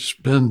prepare to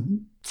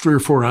spend 3 or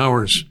 4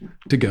 hours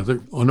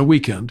together on a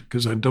weekend,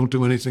 because I don't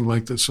do anything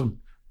like this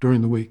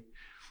during the week.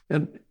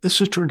 And this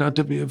has turned out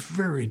to be a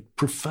very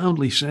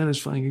profoundly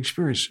satisfying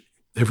experience.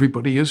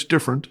 Everybody is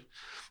different,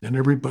 and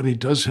everybody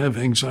does have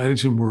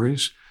anxieties and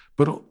worries,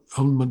 but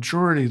a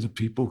majority of the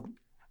people,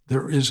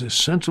 there is a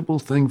sensible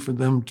thing for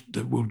them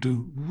that will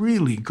do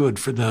really good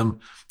for them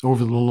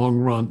over the long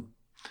run.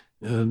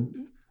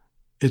 And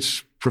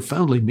it's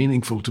profoundly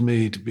meaningful to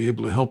me to be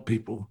able to help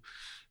people.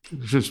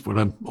 It's just what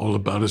I'm all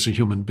about as a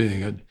human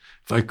being.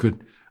 If I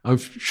could, I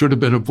should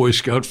have been a Boy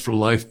Scout for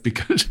life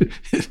because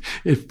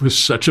it was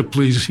such a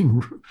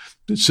pleasing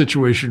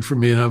situation for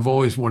me. And I've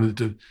always wanted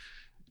to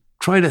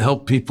try to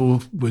help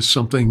people with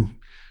something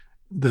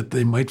that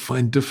they might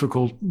find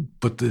difficult,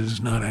 but that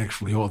is not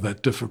actually all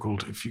that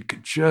difficult if you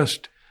could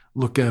just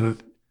look at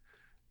it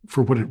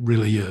for what it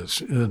really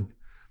is. And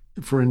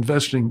for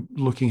investing,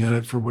 looking at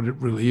it for what it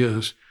really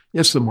is,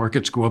 yes, the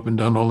markets go up and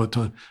down all the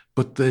time,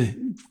 but they,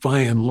 by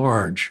and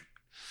large,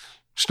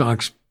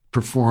 stocks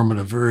perform in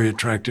a very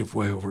attractive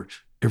way over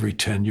every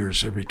 10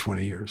 years, every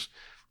 20 years.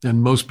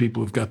 And most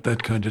people have got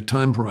that kind of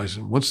time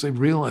horizon. Once they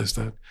realize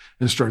that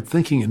and start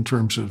thinking in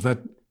terms of that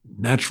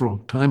natural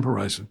time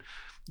horizon,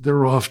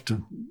 they're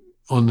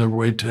on their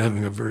way to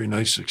having a very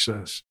nice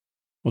success.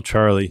 Well,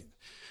 Charlie,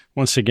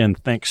 once again,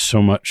 thanks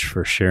so much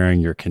for sharing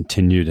your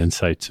continued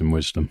insights and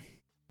wisdom.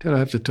 Ted, I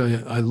have to tell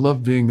you, I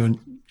love being on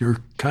your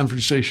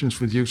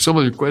conversations with you. Some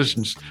of your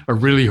questions are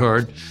really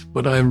hard,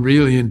 but I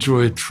really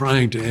enjoy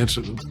trying to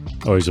answer them.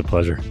 Always a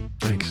pleasure.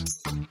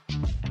 Thanks.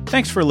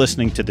 Thanks for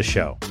listening to the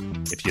show.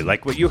 If you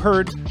like what you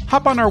heard,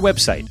 hop on our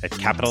website at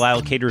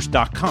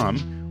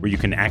capitalallocators.com, where you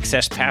can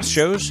access past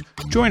shows,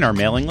 join our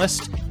mailing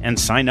list, and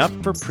sign up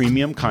for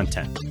premium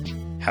content.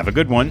 Have a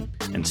good one,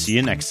 and see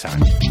you next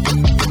time.